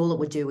 because all it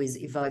would do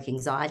is evoke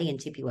anxiety and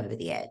tip you over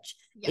the edge.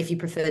 Yep. If you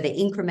prefer the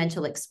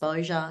incremental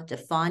exposure,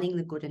 defining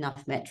the good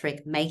enough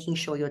metric, making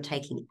sure you're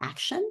taking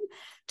action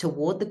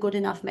toward the good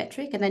enough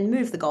metric, and then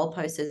move the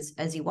goalposts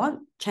as you want,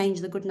 change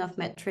the good enough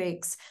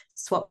metrics,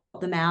 swap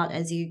them out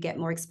as you get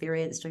more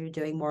experienced or you're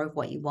doing more of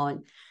what you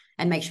want,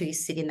 and make sure you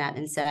sit in that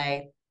and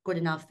say, good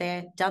enough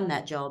there, done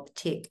that job,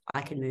 tick,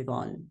 I can move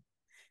on.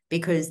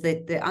 Because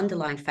the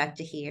underlying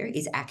factor here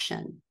is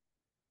action.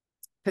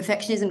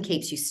 Perfectionism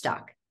keeps you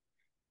stuck.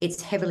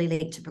 It's heavily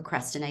linked to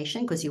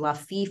procrastination, because you are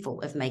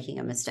fearful of making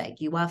a mistake.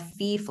 You are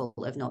fearful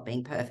of not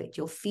being perfect.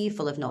 You're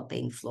fearful of not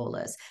being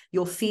flawless.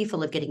 You're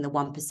fearful of getting the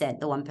 1%,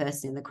 the one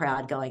person in the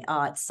crowd going,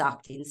 oh, it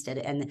sucked instead.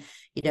 And,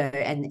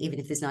 and even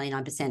if there's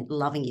 99%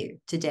 loving you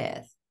to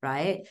death,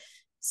 right?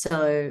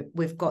 So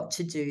we've got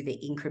to do the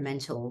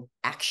incremental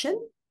action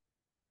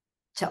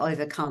to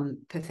overcome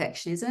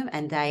perfectionism,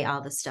 and they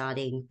are the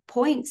starting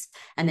points.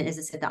 And then, as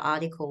I said, the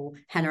article,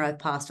 Hannah, I've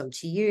passed on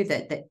to you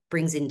that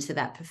brings into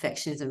that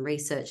perfectionism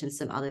research and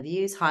some other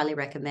views. Highly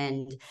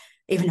recommend,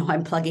 even though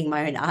I'm plugging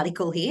my own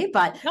article here,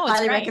 but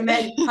highly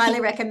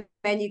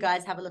recommend you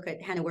guys have a look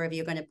at, Hannah, wherever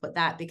you're going to put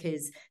that,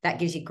 because that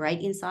gives you great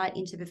insight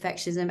into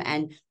perfectionism.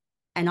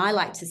 And I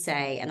like to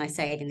say, and I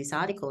say it in this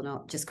article,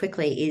 not just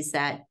quickly, is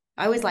that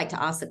I always like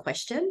to ask the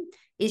question,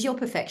 is your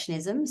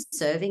perfectionism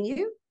serving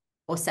you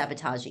or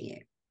sabotaging you?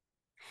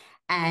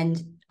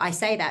 And I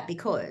say that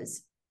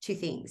because two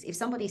things. If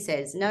somebody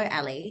says, no,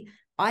 Ali,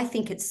 I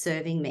think it's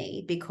serving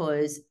me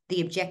because the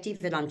objective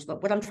that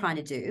what I'm trying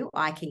to do,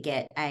 I can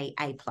get a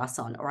A+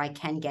 on, or I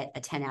can get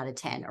a 10 out of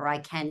 10, or I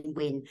can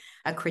win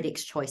a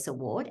Critics' Choice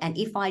Award. And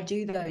if I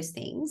do those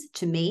things,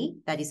 to me,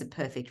 that is a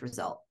perfect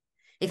result.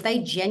 If they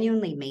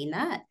genuinely mean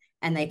that,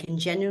 and they can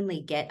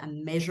genuinely get a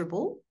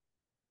measurable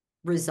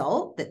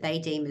result that they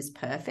deem as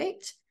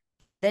perfect,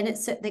 then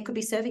they could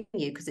be serving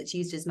you because it's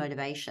used as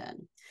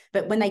motivation.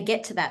 But when they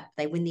get to that,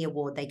 they win the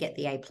award, they get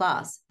the A+,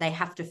 they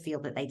have to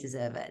feel that they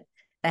deserve it.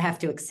 They have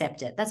to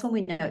accept it. That's when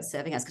we know it's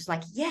serving us, because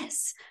like,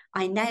 yes,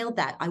 I nailed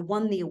that. I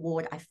won the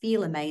award. I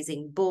feel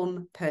amazing.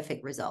 Boom,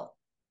 perfect result.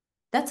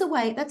 That's a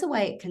way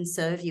it can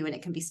serve you, and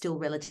it can be still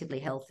relatively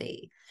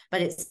healthy.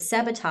 But it's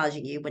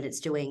sabotaging you when it's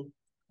doing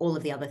all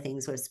of the other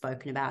things we've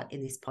spoken about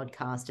in this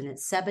podcast. And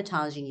it's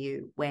sabotaging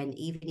you when,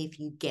 even if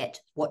you get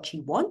what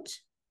you want,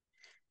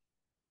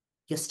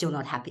 you're still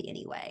not happy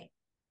anyway.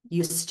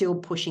 You're still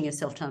pushing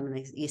yourself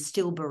to, you're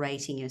still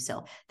berating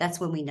yourself. That's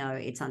when we know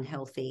it's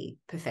unhealthy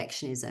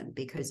perfectionism,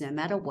 because no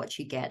matter what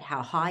you get,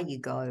 how high you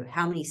go,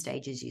 how many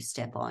stages you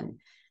step on,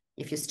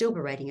 if you're still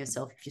berating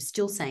yourself, if you're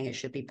still saying it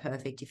should be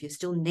perfect, if you're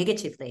still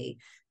negatively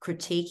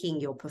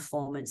critiquing your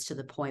performance to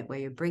the point where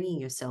you're bringing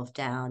yourself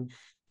down,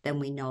 then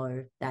we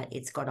know that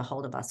it's got a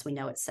hold of us. We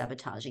know it's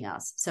sabotaging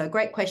us. So a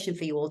great question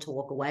for you all to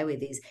walk away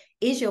with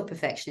is your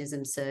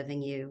perfectionism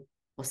serving you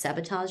or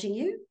sabotaging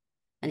you?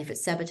 And if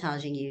it's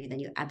sabotaging you, then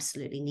you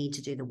absolutely need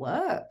to do the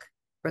work,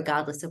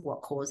 regardless of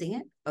what's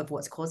causing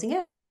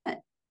it.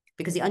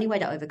 Because the only way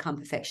to overcome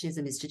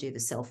perfectionism is to do the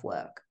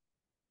self-work.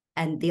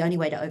 And the only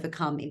way to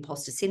overcome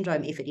imposter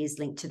syndrome, if it is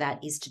linked to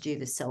that, is to do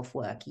the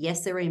self-work.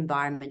 Yes, there are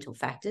environmental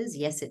factors.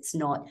 Yes, it's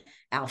not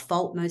our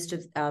fault.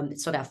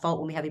 It's not our fault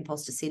when we have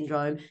imposter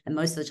syndrome. And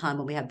most of the time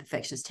when we have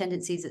perfectionist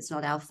tendencies, it's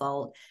not our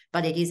fault,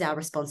 but it is our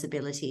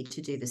responsibility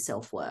to do the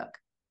self-work.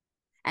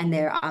 And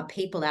there are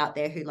people out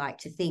there who like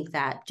to think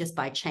that just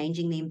by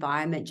changing the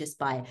environment, just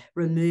by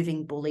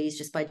removing bullies,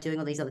 just by doing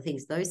all these other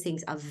things, those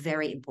things are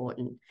very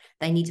important.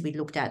 They need to be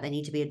looked at. They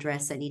need to be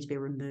addressed. They need to be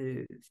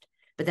removed.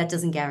 But that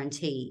doesn't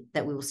guarantee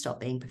that we will stop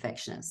being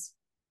perfectionists.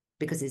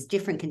 because there's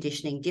different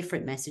conditioning,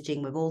 different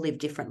messaging. We've all lived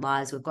different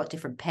lives. We've got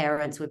different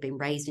parents. We've been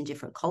raised in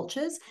different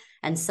cultures.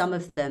 And some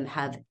of them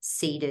have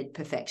seeded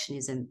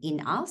perfectionism in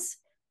us,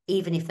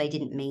 even if they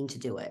didn't mean to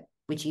do it,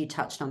 which you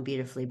touched on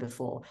beautifully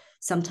before.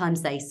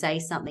 Sometimes they say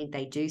something,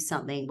 they do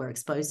something, we're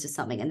exposed to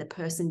something, and the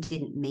person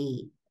didn't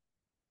mean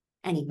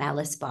any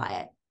malice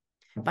by it,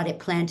 but it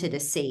planted a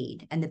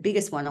seed. And the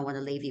biggest one I want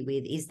to leave you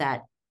with is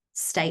that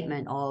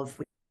statement of,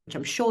 which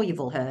I'm sure you've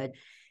all heard,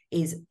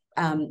 is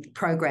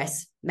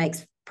progress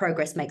makes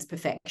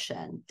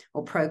perfection,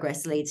 or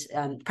progress leads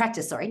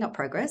practice. Sorry, not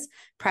progress.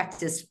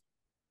 Practice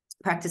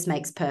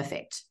makes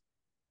perfect.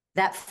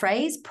 That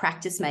phrase,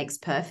 practice makes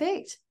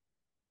perfect,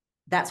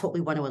 that's what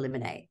we want to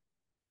eliminate.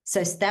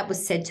 So that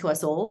was said to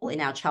us all in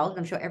our childhood.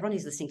 I'm sure everyone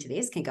who's listening to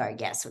this can go,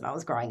 yes, when I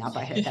was growing up,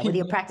 I heard that. Whether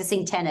you're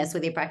practicing tennis,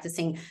 whether you're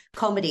practicing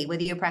comedy,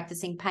 whether you're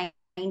practicing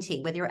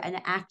painting, whether you're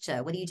an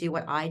actor, whether you do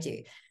what I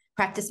do,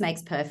 practice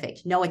makes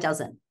perfect. No, it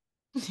doesn't.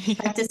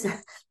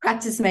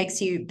 Practice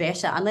makes you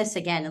better, unless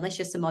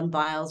you're Simone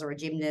Biles or a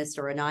gymnast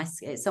or a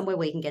nice somewhere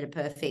where you can get a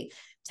perfect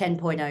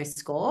 10.0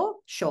 score.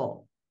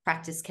 Sure,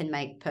 practice can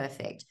make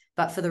perfect.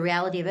 But for the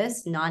reality of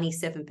us,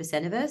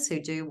 97% of us who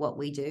do what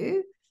we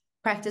do,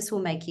 practice will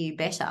make you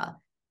better.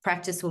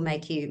 Practice will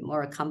make you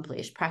more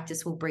accomplished.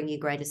 Practice will bring you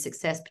greater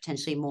success,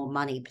 potentially more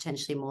money,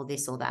 potentially more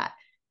this or that.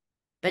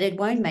 But it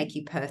won't make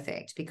you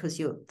perfect, because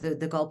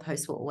the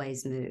goalposts will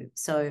always move.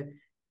 So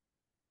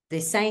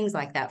there's sayings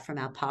like that from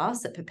our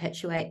past that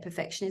perpetuate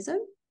perfectionism,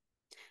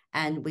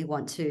 and we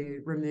want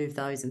to remove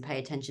those and pay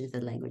attention to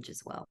the language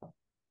as well.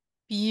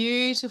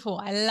 Beautiful.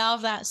 I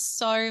love that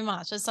so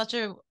much. It's such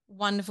a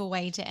wonderful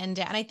way to end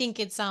it. And I think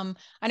it's I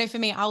know for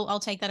me, I'll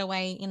take that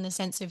away in the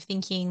sense of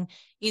thinking,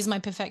 is my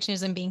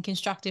perfectionism being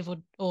constructive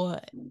or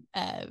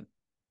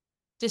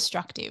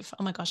destructive?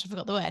 Oh my gosh, I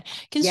forgot the word.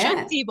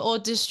 Constructive or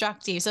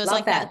destructive. So it's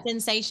Love like that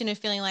sensation of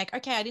feeling like,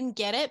 okay, I didn't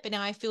get it, but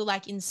now I feel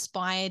like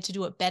inspired to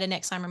do it better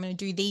next time. I'm going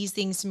to do these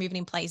things to move it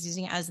in place,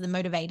 using it as the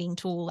motivating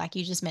tool, like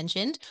you just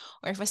mentioned.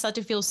 Or if I start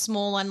to feel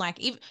small and like,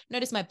 even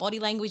notice my body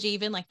language,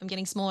 even like if I'm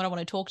getting smaller, I want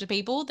to talk to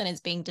people, then it's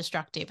being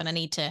destructive, and I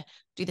need to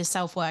do the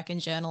self-work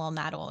and journal on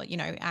that, or,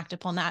 act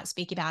upon that,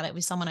 speak about it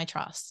with someone I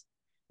trust.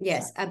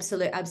 Yes,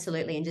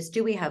 absolutely. And just,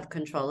 do we have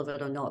control of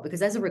it or not?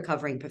 Because as a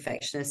recovering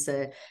perfectionist,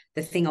 the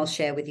thing I'll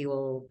share with you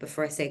all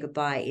before I say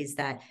goodbye is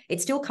that it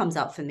still comes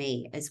up for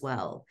me as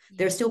well. Yeah.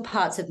 There are still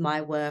parts of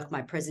my work,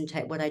 my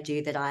presentation, what I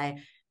do, that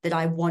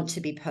I want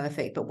to be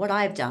perfect. But what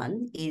I've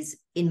done is,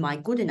 in my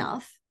good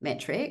enough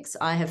metrics,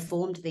 I have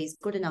formed these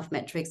good enough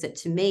metrics that,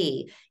 to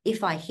me,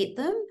 if I hit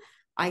them,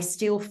 I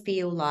still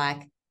feel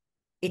like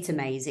it's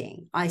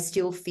amazing. I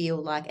still feel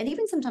like, and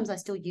even sometimes I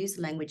still use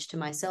the language to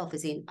myself,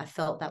 as in, I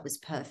felt that was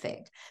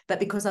perfect. But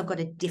because I've got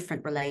a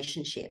different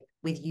relationship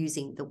with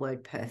using the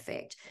word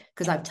perfect,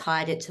 because I've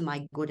tied it to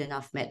my good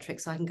enough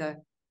metrics, so I can go,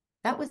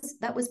 that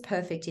was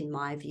perfect in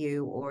my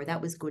view, or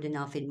that was good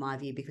enough in my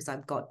view, because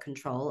I've got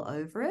control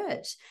over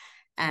it.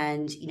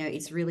 And,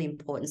 it's really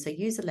important. So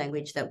use a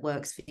language that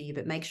works for you,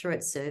 but make sure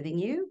it's serving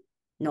you,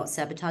 not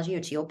sabotaging you.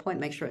 To your point,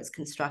 make sure it's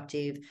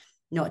constructive,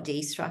 not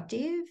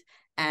destructive.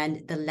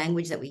 And the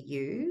language that we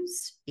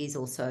use is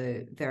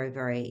also very,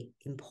 very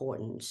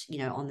important,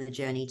 on the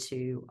journey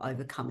to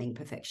overcoming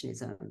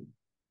perfectionism.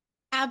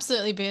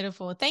 Absolutely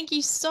beautiful. Thank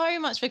you so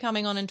much for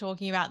coming on and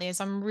talking about this.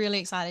 I'm really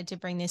excited to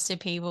bring this to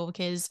people,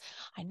 because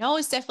I know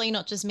it's definitely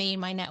not just me in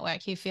my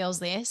network who feels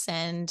this.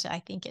 And I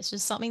think it's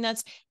just something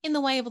that's in the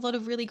way of a lot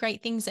of really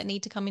great things that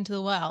need to come into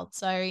the world.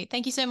 So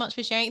thank you so much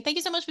for sharing. Thank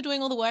you so much for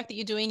doing all the work that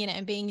you're doing in it,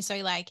 and being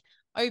so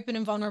open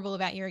and vulnerable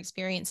about your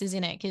experiences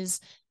in it,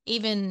 because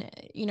even,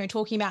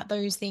 talking about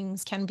those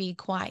things can be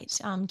quite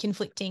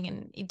conflicting.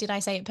 And did I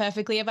say it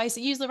perfectly? If I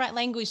use the right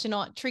language to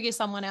not trigger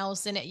someone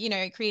else, and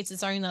it creates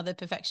its own other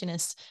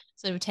perfectionist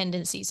sort of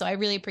tendency. So I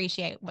really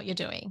appreciate what you're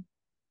doing.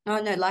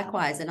 Oh, no,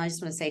 likewise. And I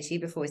just want to say to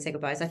you before we say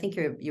goodbye, I think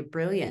you're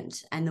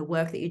brilliant, and the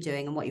work that you're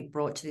doing and what you've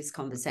brought to this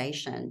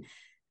conversation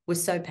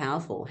was so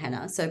powerful,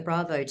 Hannah. So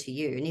bravo to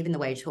you. And even the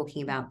way you're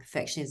talking about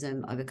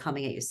perfectionism,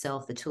 overcoming it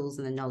yourself, the tools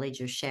and the knowledge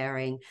you're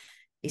sharing,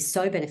 is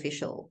so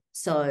beneficial.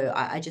 So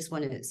I just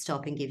want to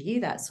stop and give you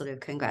that sort of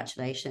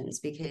congratulations,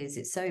 because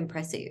it's so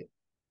impressive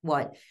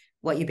what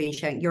you've been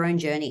sharing, your own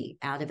journey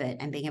out of it,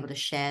 and being able to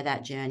share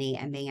that journey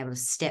and being able to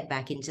step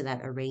back into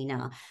that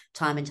arena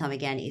time and time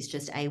again is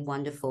just a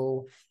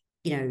wonderful,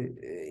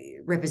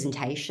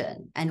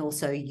 representation, and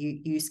also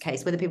use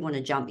case, whether people want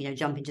to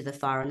jump into the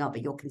fire or not,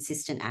 but your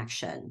consistent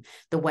action,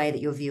 the way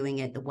that you're viewing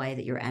it, the way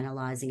that you're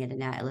analyzing it, and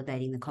now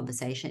elevating the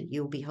conversation,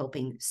 you'll be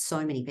helping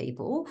so many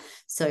people.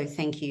 So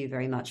thank you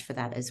very much for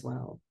that as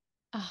well.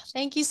 Oh,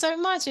 thank you so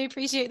much. I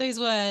appreciate those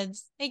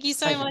words. Thank you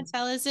so much,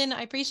 Alison.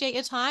 I appreciate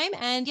your time.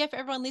 And yeah, for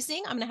everyone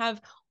listening, I'm going to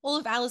have all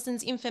of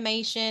Alison's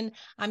information.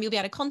 You'll be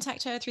able to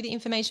contact her through the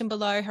information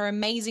below, her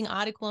amazing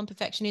article on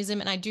perfectionism.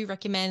 And I do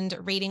recommend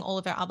reading all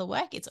of her other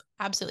work. It's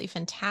absolutely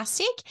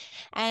fantastic.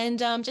 And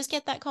just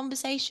get that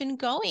conversation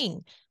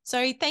going.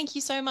 So thank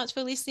you so much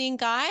for listening,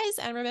 guys.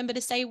 And remember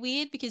to stay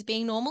weird, because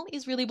being normal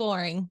is really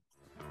boring.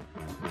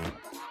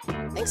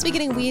 Thanks for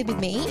getting weird with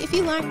me. If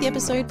you liked the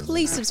episode,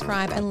 please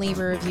subscribe and leave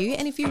a review.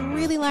 And if you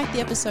really like the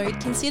episode,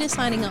 consider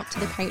signing up to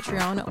the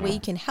Patreon where you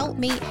can help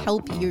me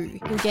help you.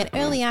 You'll get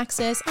early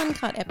access,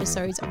 uncut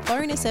episodes,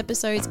 bonus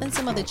episodes, and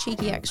some other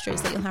cheeky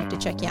extras that you'll have to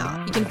check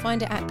out. You can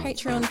find it at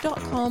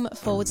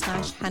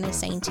patreon.com/Hannah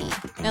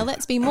Sainty. Now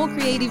let's be more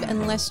creative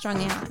and less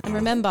strung out. And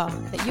remember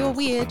that you're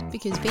weird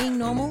because being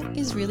normal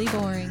is really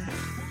boring.